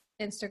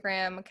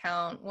 Instagram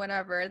account,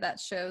 whatever that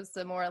shows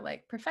the more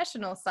like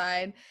professional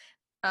side,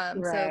 so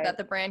Right, that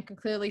the brand can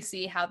clearly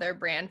see how their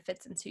brand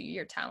fits into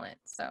your talent.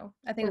 So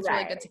I think it's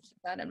really good to right. keep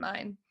that in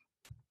mind.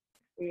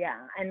 Yeah,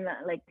 and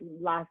like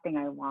last thing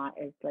I want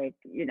is like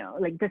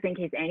like just in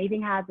case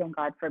anything happens,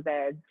 God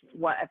forbid,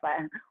 what if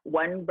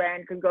one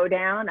brand could go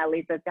down? At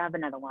least let's have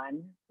another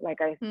one. Like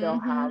I still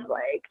have Mm-hmm.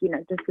 like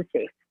just a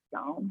safe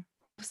zone.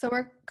 So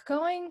we're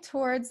going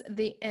towards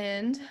the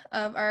end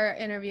of our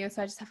interview.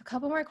 So I just have a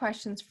couple more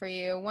questions for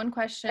you. One Great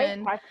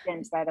question.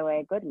 questions, by the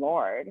way. Good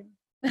Lord.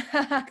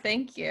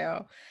 Thank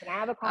you. Can I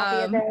have a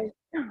copy of Um,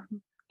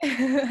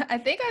 this? I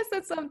think I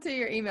sent some to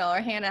your email,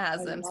 or Hannah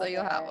has I them, so love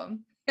you'll have it.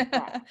 them.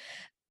 Yes,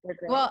 they're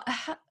great. Well,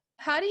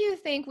 how do you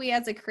think we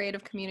as a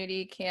creative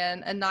community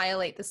can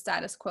annihilate the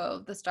status quo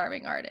of the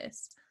starving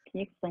artist? Can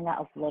you explain that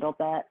a little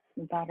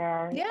bit better,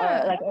 or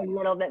Yeah. like a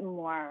little bit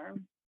more?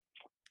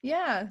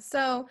 Yeah.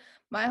 So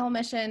my whole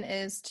mission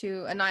is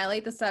to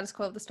annihilate the status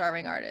quo of the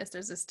starving artist.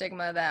 There's a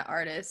stigma that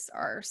artists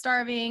are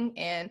starving,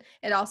 and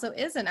it also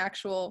is an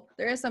actual,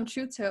 there is some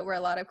truth to it where a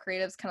lot of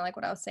creatives, kind of like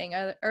what I was saying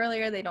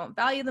earlier, they don't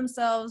value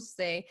themselves,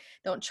 they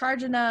don't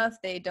charge enough,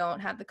 they don't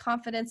have the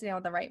confidence, they don't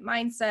have the right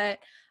mindset.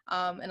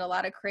 And a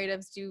lot of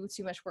creatives do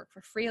too much work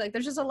for free. Like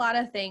there's just a lot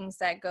of things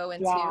that go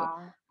into Yeah.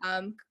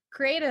 um,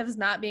 creatives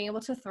not being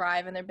able to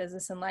thrive in their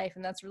business and life.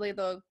 And that's really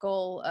the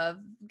goal of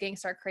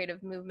Gangstar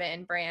Creative Movement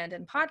and brand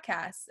and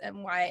podcasts,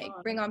 and why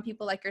I bring on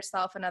people like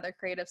yourself and other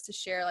creatives to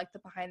share like the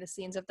behind the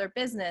scenes of their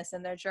business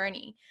and their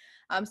journey.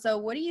 So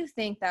what do you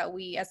think that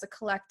we as a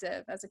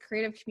collective, as a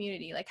creative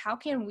community, like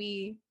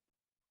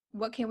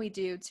what can we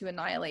do to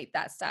annihilate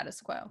that status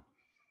quo?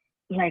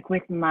 Like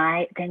with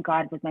my, thank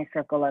God, with my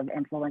circle of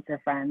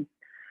influencer friends,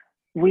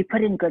 we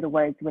put in good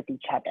words with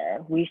each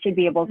other. We should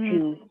be able Mm,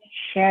 to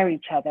share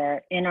each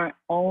other in our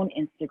own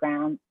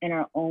Instagram, in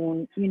our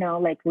own,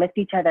 like lift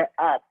each other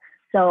up.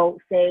 So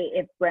say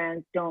if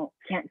brands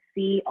can't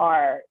see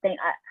our thing,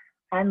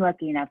 I'm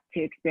lucky enough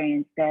to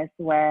experience this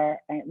where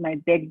my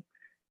big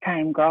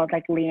time girls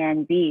like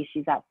Leanne B,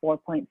 she's at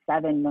 4.7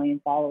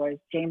 million followers.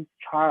 James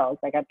Charles,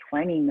 like at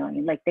 20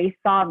 million. Like they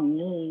saw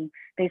me,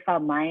 they saw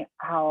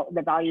how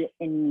the value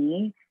in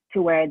me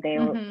to where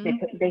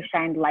mm-hmm. they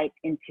shined light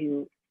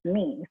into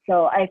me.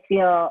 So I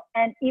feel,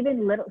 and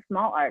even little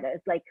small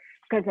artists, like,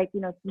 because like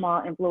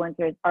small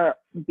influencers are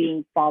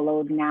being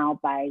followed now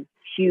by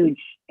huge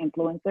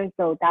influencers.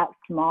 So that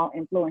small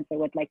influencer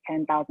with like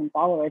 10,000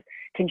 followers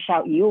can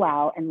shout you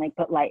out and like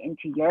put light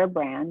into your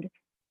brand,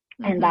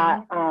 and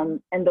Mm-hmm.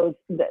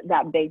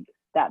 that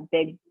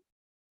big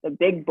the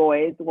big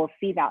boys will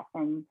see that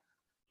from,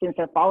 since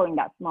they're following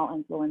that small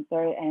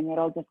influencer, and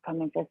it'll just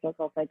come in full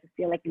circle. So I just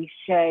feel like we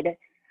should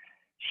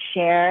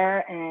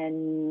share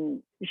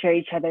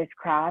each other's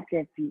craft,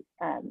 if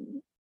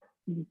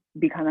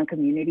become a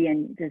community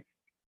and just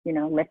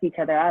lift each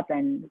other up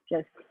and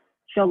just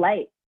show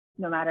light,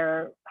 no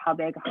matter how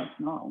big or how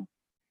small.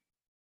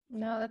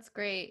 No, that's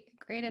great.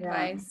 Great Yeah.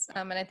 advice.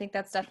 And I think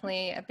that's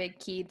definitely a big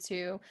key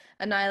to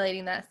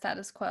annihilating that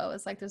status quo.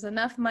 Is like there's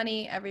enough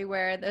money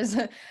everywhere. There's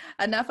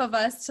enough of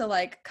us to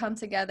like come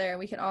together and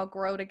we can all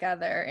grow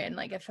together. And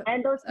like if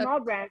And those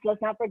small brands,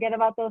 let's not forget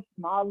about those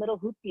small little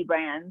hoopty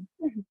brands.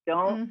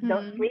 Don't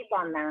mm-hmm. sleep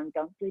on them.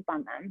 Don't sleep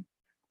on them.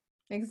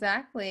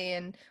 Exactly.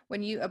 And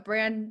when a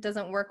brand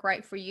doesn't work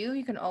right for you,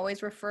 you can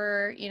always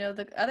refer,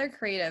 the other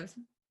creatives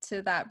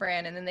to that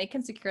brand, and then they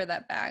can secure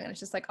that bag. And it's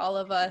just like all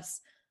of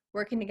us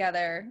working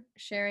together,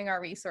 sharing our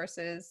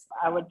resources.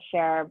 I would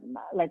share,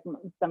 like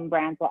some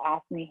brands will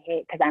ask me,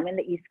 hey, because I'm in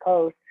the East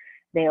Coast,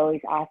 they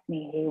always ask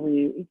me, hey,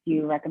 do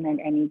you recommend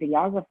any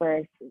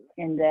videographers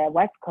in the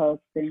West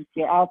Coast since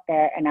you're out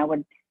there? And I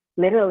would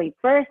literally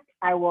first,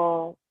 I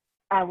will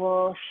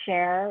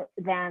share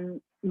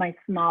them, my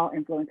small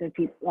influencers,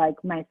 people like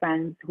my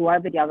friends who are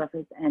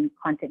videographers and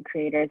content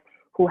creators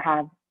who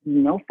have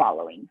no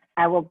following.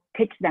 I will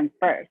pitch them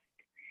first,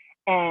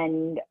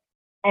 and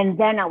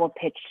then I will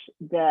pitch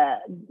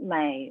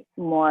my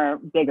more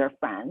bigger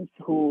friends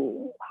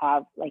who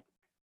have like,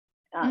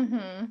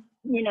 Mm-hmm.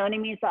 you know what I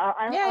mean. So I'll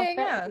Yeah, start with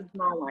yeah, the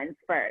small ones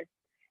first,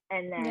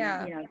 and then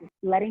yeah. just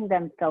letting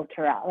them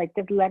filter out, like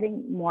just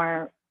letting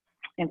more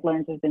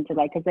influencers into,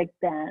 like, because like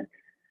the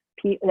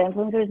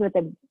influencers with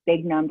the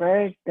big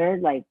numbers, they're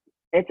like,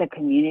 it's a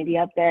community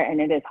up there, and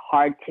it is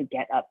hard to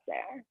get up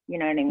there. You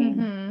know what I mean?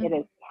 Mm-hmm. It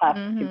is tough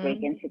to break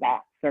Mm-hmm. into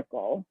that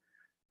circle.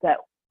 So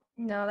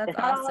No, that's it's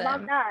not all about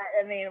awesome. that.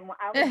 I mean,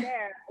 I was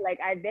there. Like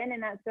I've been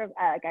in that circle.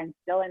 Like I'm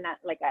still in that.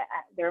 Like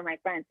they were my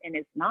friends, and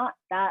it's not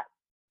that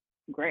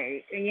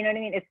great. You know what I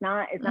mean? It's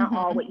not. It's not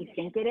all Mm-hmm. what you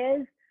think it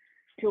is.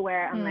 To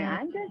where I'm like, Mm.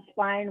 I'm just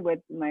fine with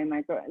my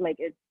micro. Like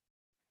it's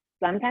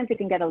sometimes it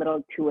can get a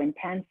little too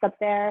intense up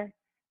there.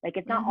 Like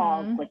it's not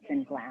all Mm-hmm. glitz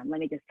and glam. Let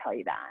me just tell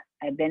you that.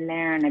 I've been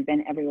there, and I've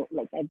been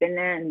I've been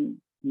there and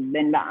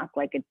been back.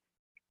 Like it's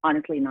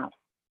honestly not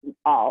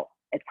all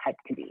it's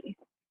hyped to be.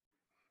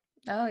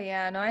 Oh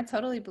yeah, no, I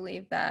totally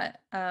believe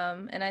that.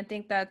 And I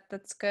think that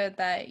that's good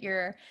that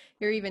you're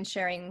even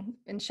sharing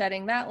and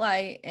shedding that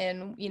light,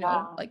 and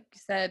Yeah. like you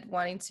said,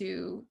 wanting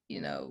to,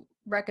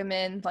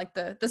 recommend like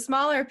the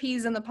smaller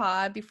peas in the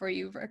pod before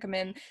you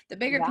recommend the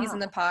bigger peas Yeah. in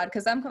the pod.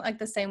 Because I'm like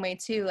the same way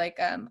too. Like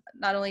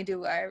not only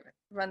do I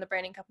run the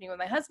branding company with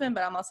my husband,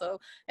 but I'm also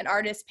an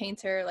artist,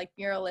 painter, like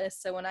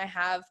muralist. So when I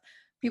have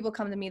people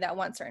come to me that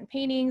want certain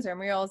paintings or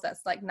murals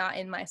that's like not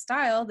in my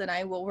style, then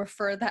I will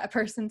refer that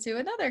person to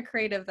another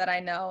creative that I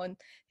know and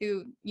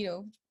who, you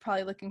know,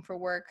 probably looking for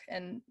work,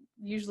 and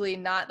usually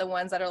not the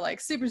ones that are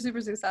like super,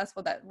 super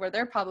successful, that where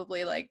they're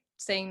probably like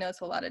saying no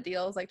to a lot of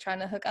deals, like trying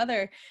to hook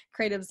other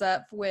creatives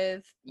up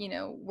with, you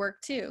know,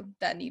 work too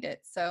that need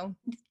it. So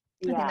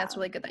I think that's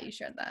really good that you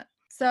shared that.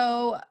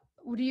 So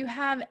do you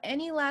have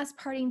any last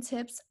parting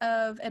tips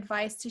of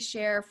advice to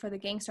share for the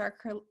Gangstar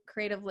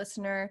creative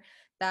listener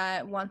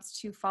that wants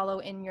to follow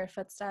in your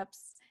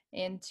footsteps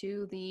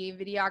into the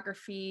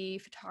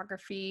videography,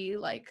 photography,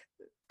 like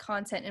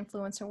content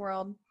influencer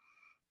world?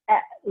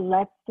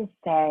 Let's just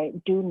say,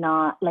 do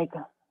not, like,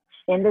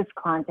 in this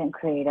content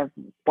creative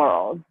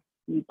world,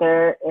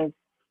 there is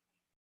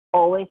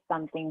always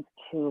something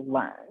to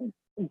learn.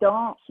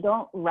 Don't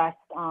rest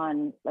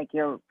on like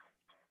your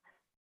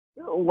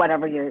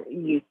whatever you're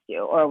used to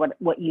or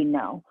what you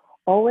know.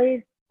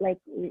 Always like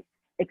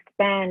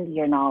expand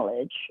your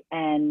knowledge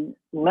and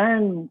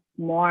learn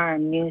more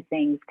new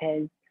things,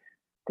 because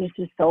there's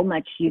just so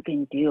much you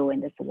can do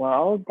in this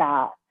world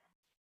that,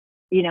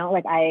 you know,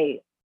 like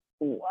I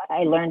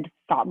learned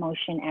stop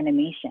motion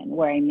animation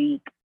where I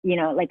make, you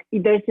know, like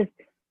there's just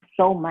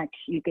so much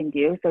you can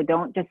do. So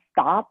don't just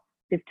stop,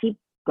 just keep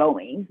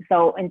going.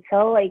 So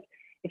until, like,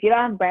 if you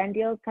don't have brand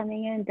deals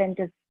coming in, then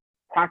just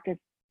practice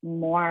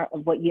more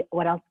of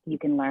what else you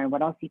can learn,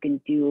 what else you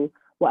can do,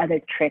 what other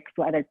tricks,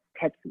 what other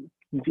tips,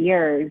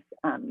 gears,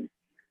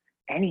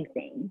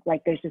 anything.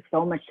 Like there's just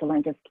so much to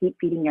learn. Just keep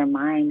feeding your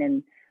mind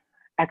and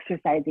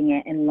exercising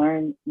it and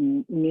learn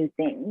new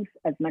things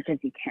as much as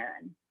you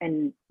can,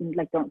 and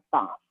like don't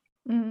stop.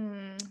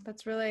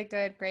 That's really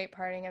good, great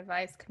parting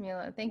advice,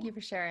 Kamilla. Thank you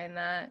for sharing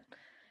that.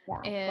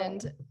 Yeah,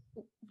 and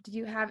do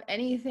you have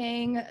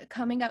anything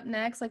coming up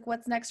next? Like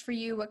what's next for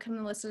you? What can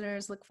the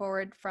listeners look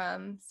forward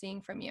from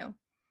seeing from you?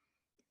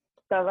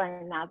 So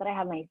right now that I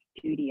have my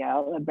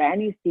studio, a brand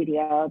new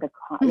studio,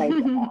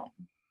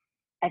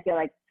 I feel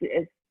like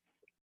it's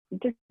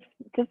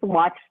just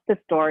watch the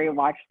story,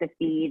 watch the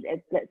feed.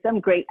 It's some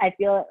great. I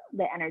feel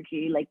the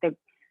energy, like and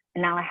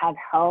now I have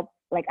help.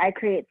 Like I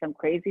create some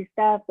crazy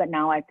stuff, but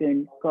now I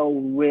can go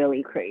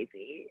really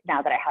crazy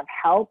now that I have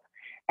help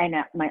and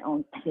at my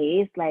own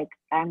pace. Like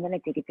I'm gonna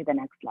take it to the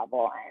next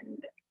level, and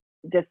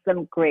just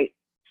some great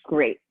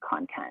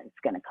content is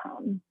gonna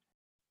come.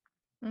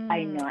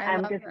 I know.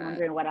 I'm just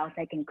wondering what else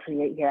I can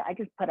create here. I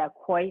just put a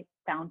koi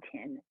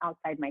fountain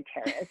outside my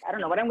terrace. I don't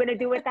know what I'm going to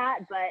do with that,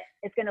 but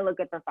it's going to look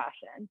good for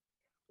fashion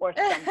or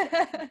something.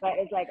 But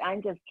it's like,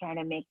 I'm just trying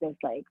to make this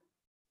like,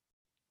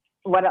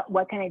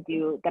 what can I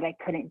do that I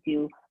couldn't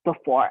do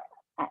before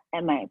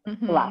at my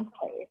last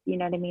place? You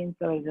know what I mean?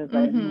 So it's just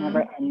like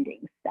never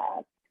ending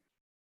stuff.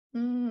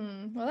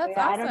 Well, that's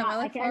awesome.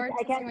 I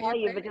can't tell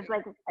you, but just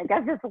like, I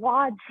guess just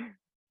watch.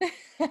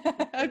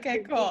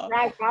 Okay, cool.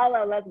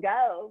 Follow, let's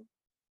go.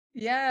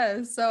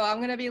 Yeah, so I'm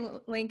going to be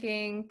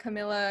linking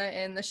Kamilla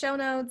in the show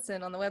notes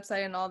and on the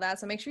website and all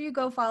that. So make sure you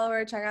go follow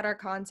her, check out our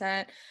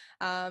content,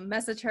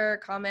 message her,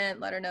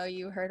 comment, let her know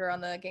you heard her on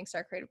the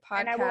Gangstar Creative Podcast.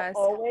 And I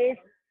will always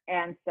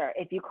answer.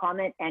 If you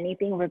comment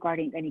anything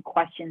regarding any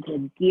questions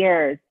with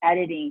gears,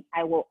 editing,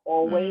 I will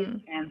always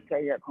answer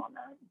your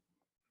comments.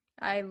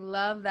 I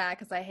love that,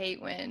 because I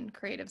hate when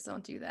creatives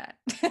don't do that.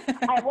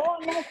 I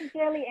won't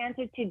necessarily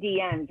answer to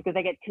DMs because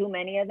I get too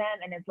many of them,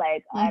 and it's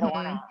like, I don't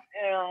want to,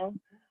 you know.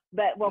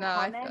 But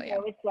comment. I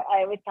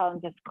always tell them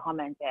just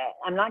comment it.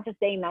 I'm not just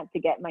saying that to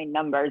get my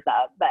numbers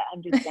up, but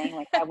I'm just saying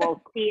like I'll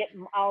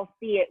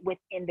see it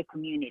within the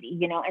community,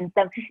 you know. And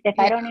so if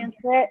I don't answer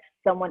it,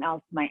 someone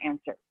else might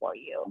answer it for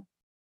you.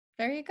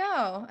 There you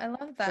go. I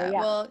love that. So,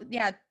 well,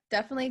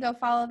 definitely go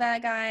follow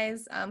that,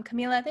 guys.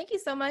 Kamilla, thank you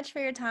so much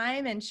for your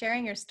time and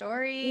sharing your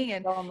story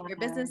and your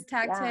business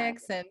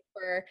tactics and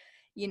for,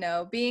 you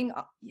know, being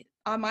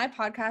on my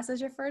podcast as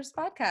your first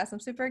podcast. I'm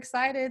super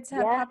excited to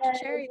have Pop the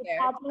Cherry there.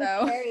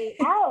 Cherry.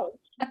 Ouch.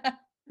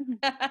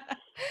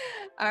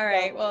 All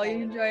right. Well, you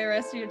enjoy the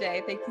rest of your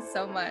day. Thank you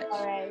so much.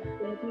 All right.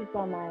 Thank you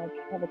so much.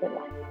 Have a good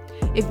one.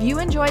 If you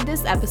enjoyed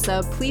this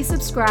episode, please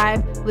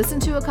subscribe, listen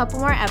to a couple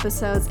more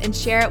episodes, and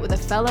share it with a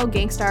fellow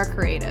Gangstar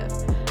creative.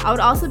 I would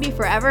also be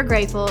forever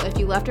grateful if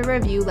you left a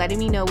review letting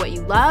me know what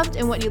you loved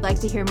and what you'd like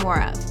to hear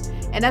more of.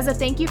 And as a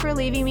thank you for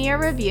leaving me a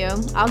review,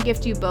 I'll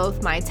gift you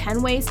both my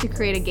 10 ways to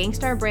create a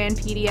Gangstar brand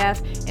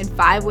PDF and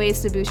 5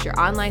 ways to boost your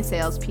online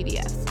sales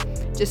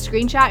PDFs. Just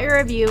screenshot your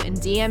review and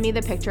DM me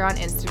the picture on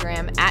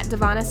Instagram at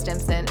Devonna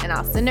Stimson, and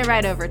I'll send it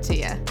right over to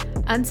you.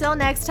 Until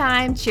next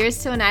time, cheers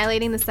to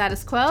annihilating the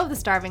status quo of the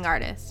starving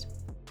artist.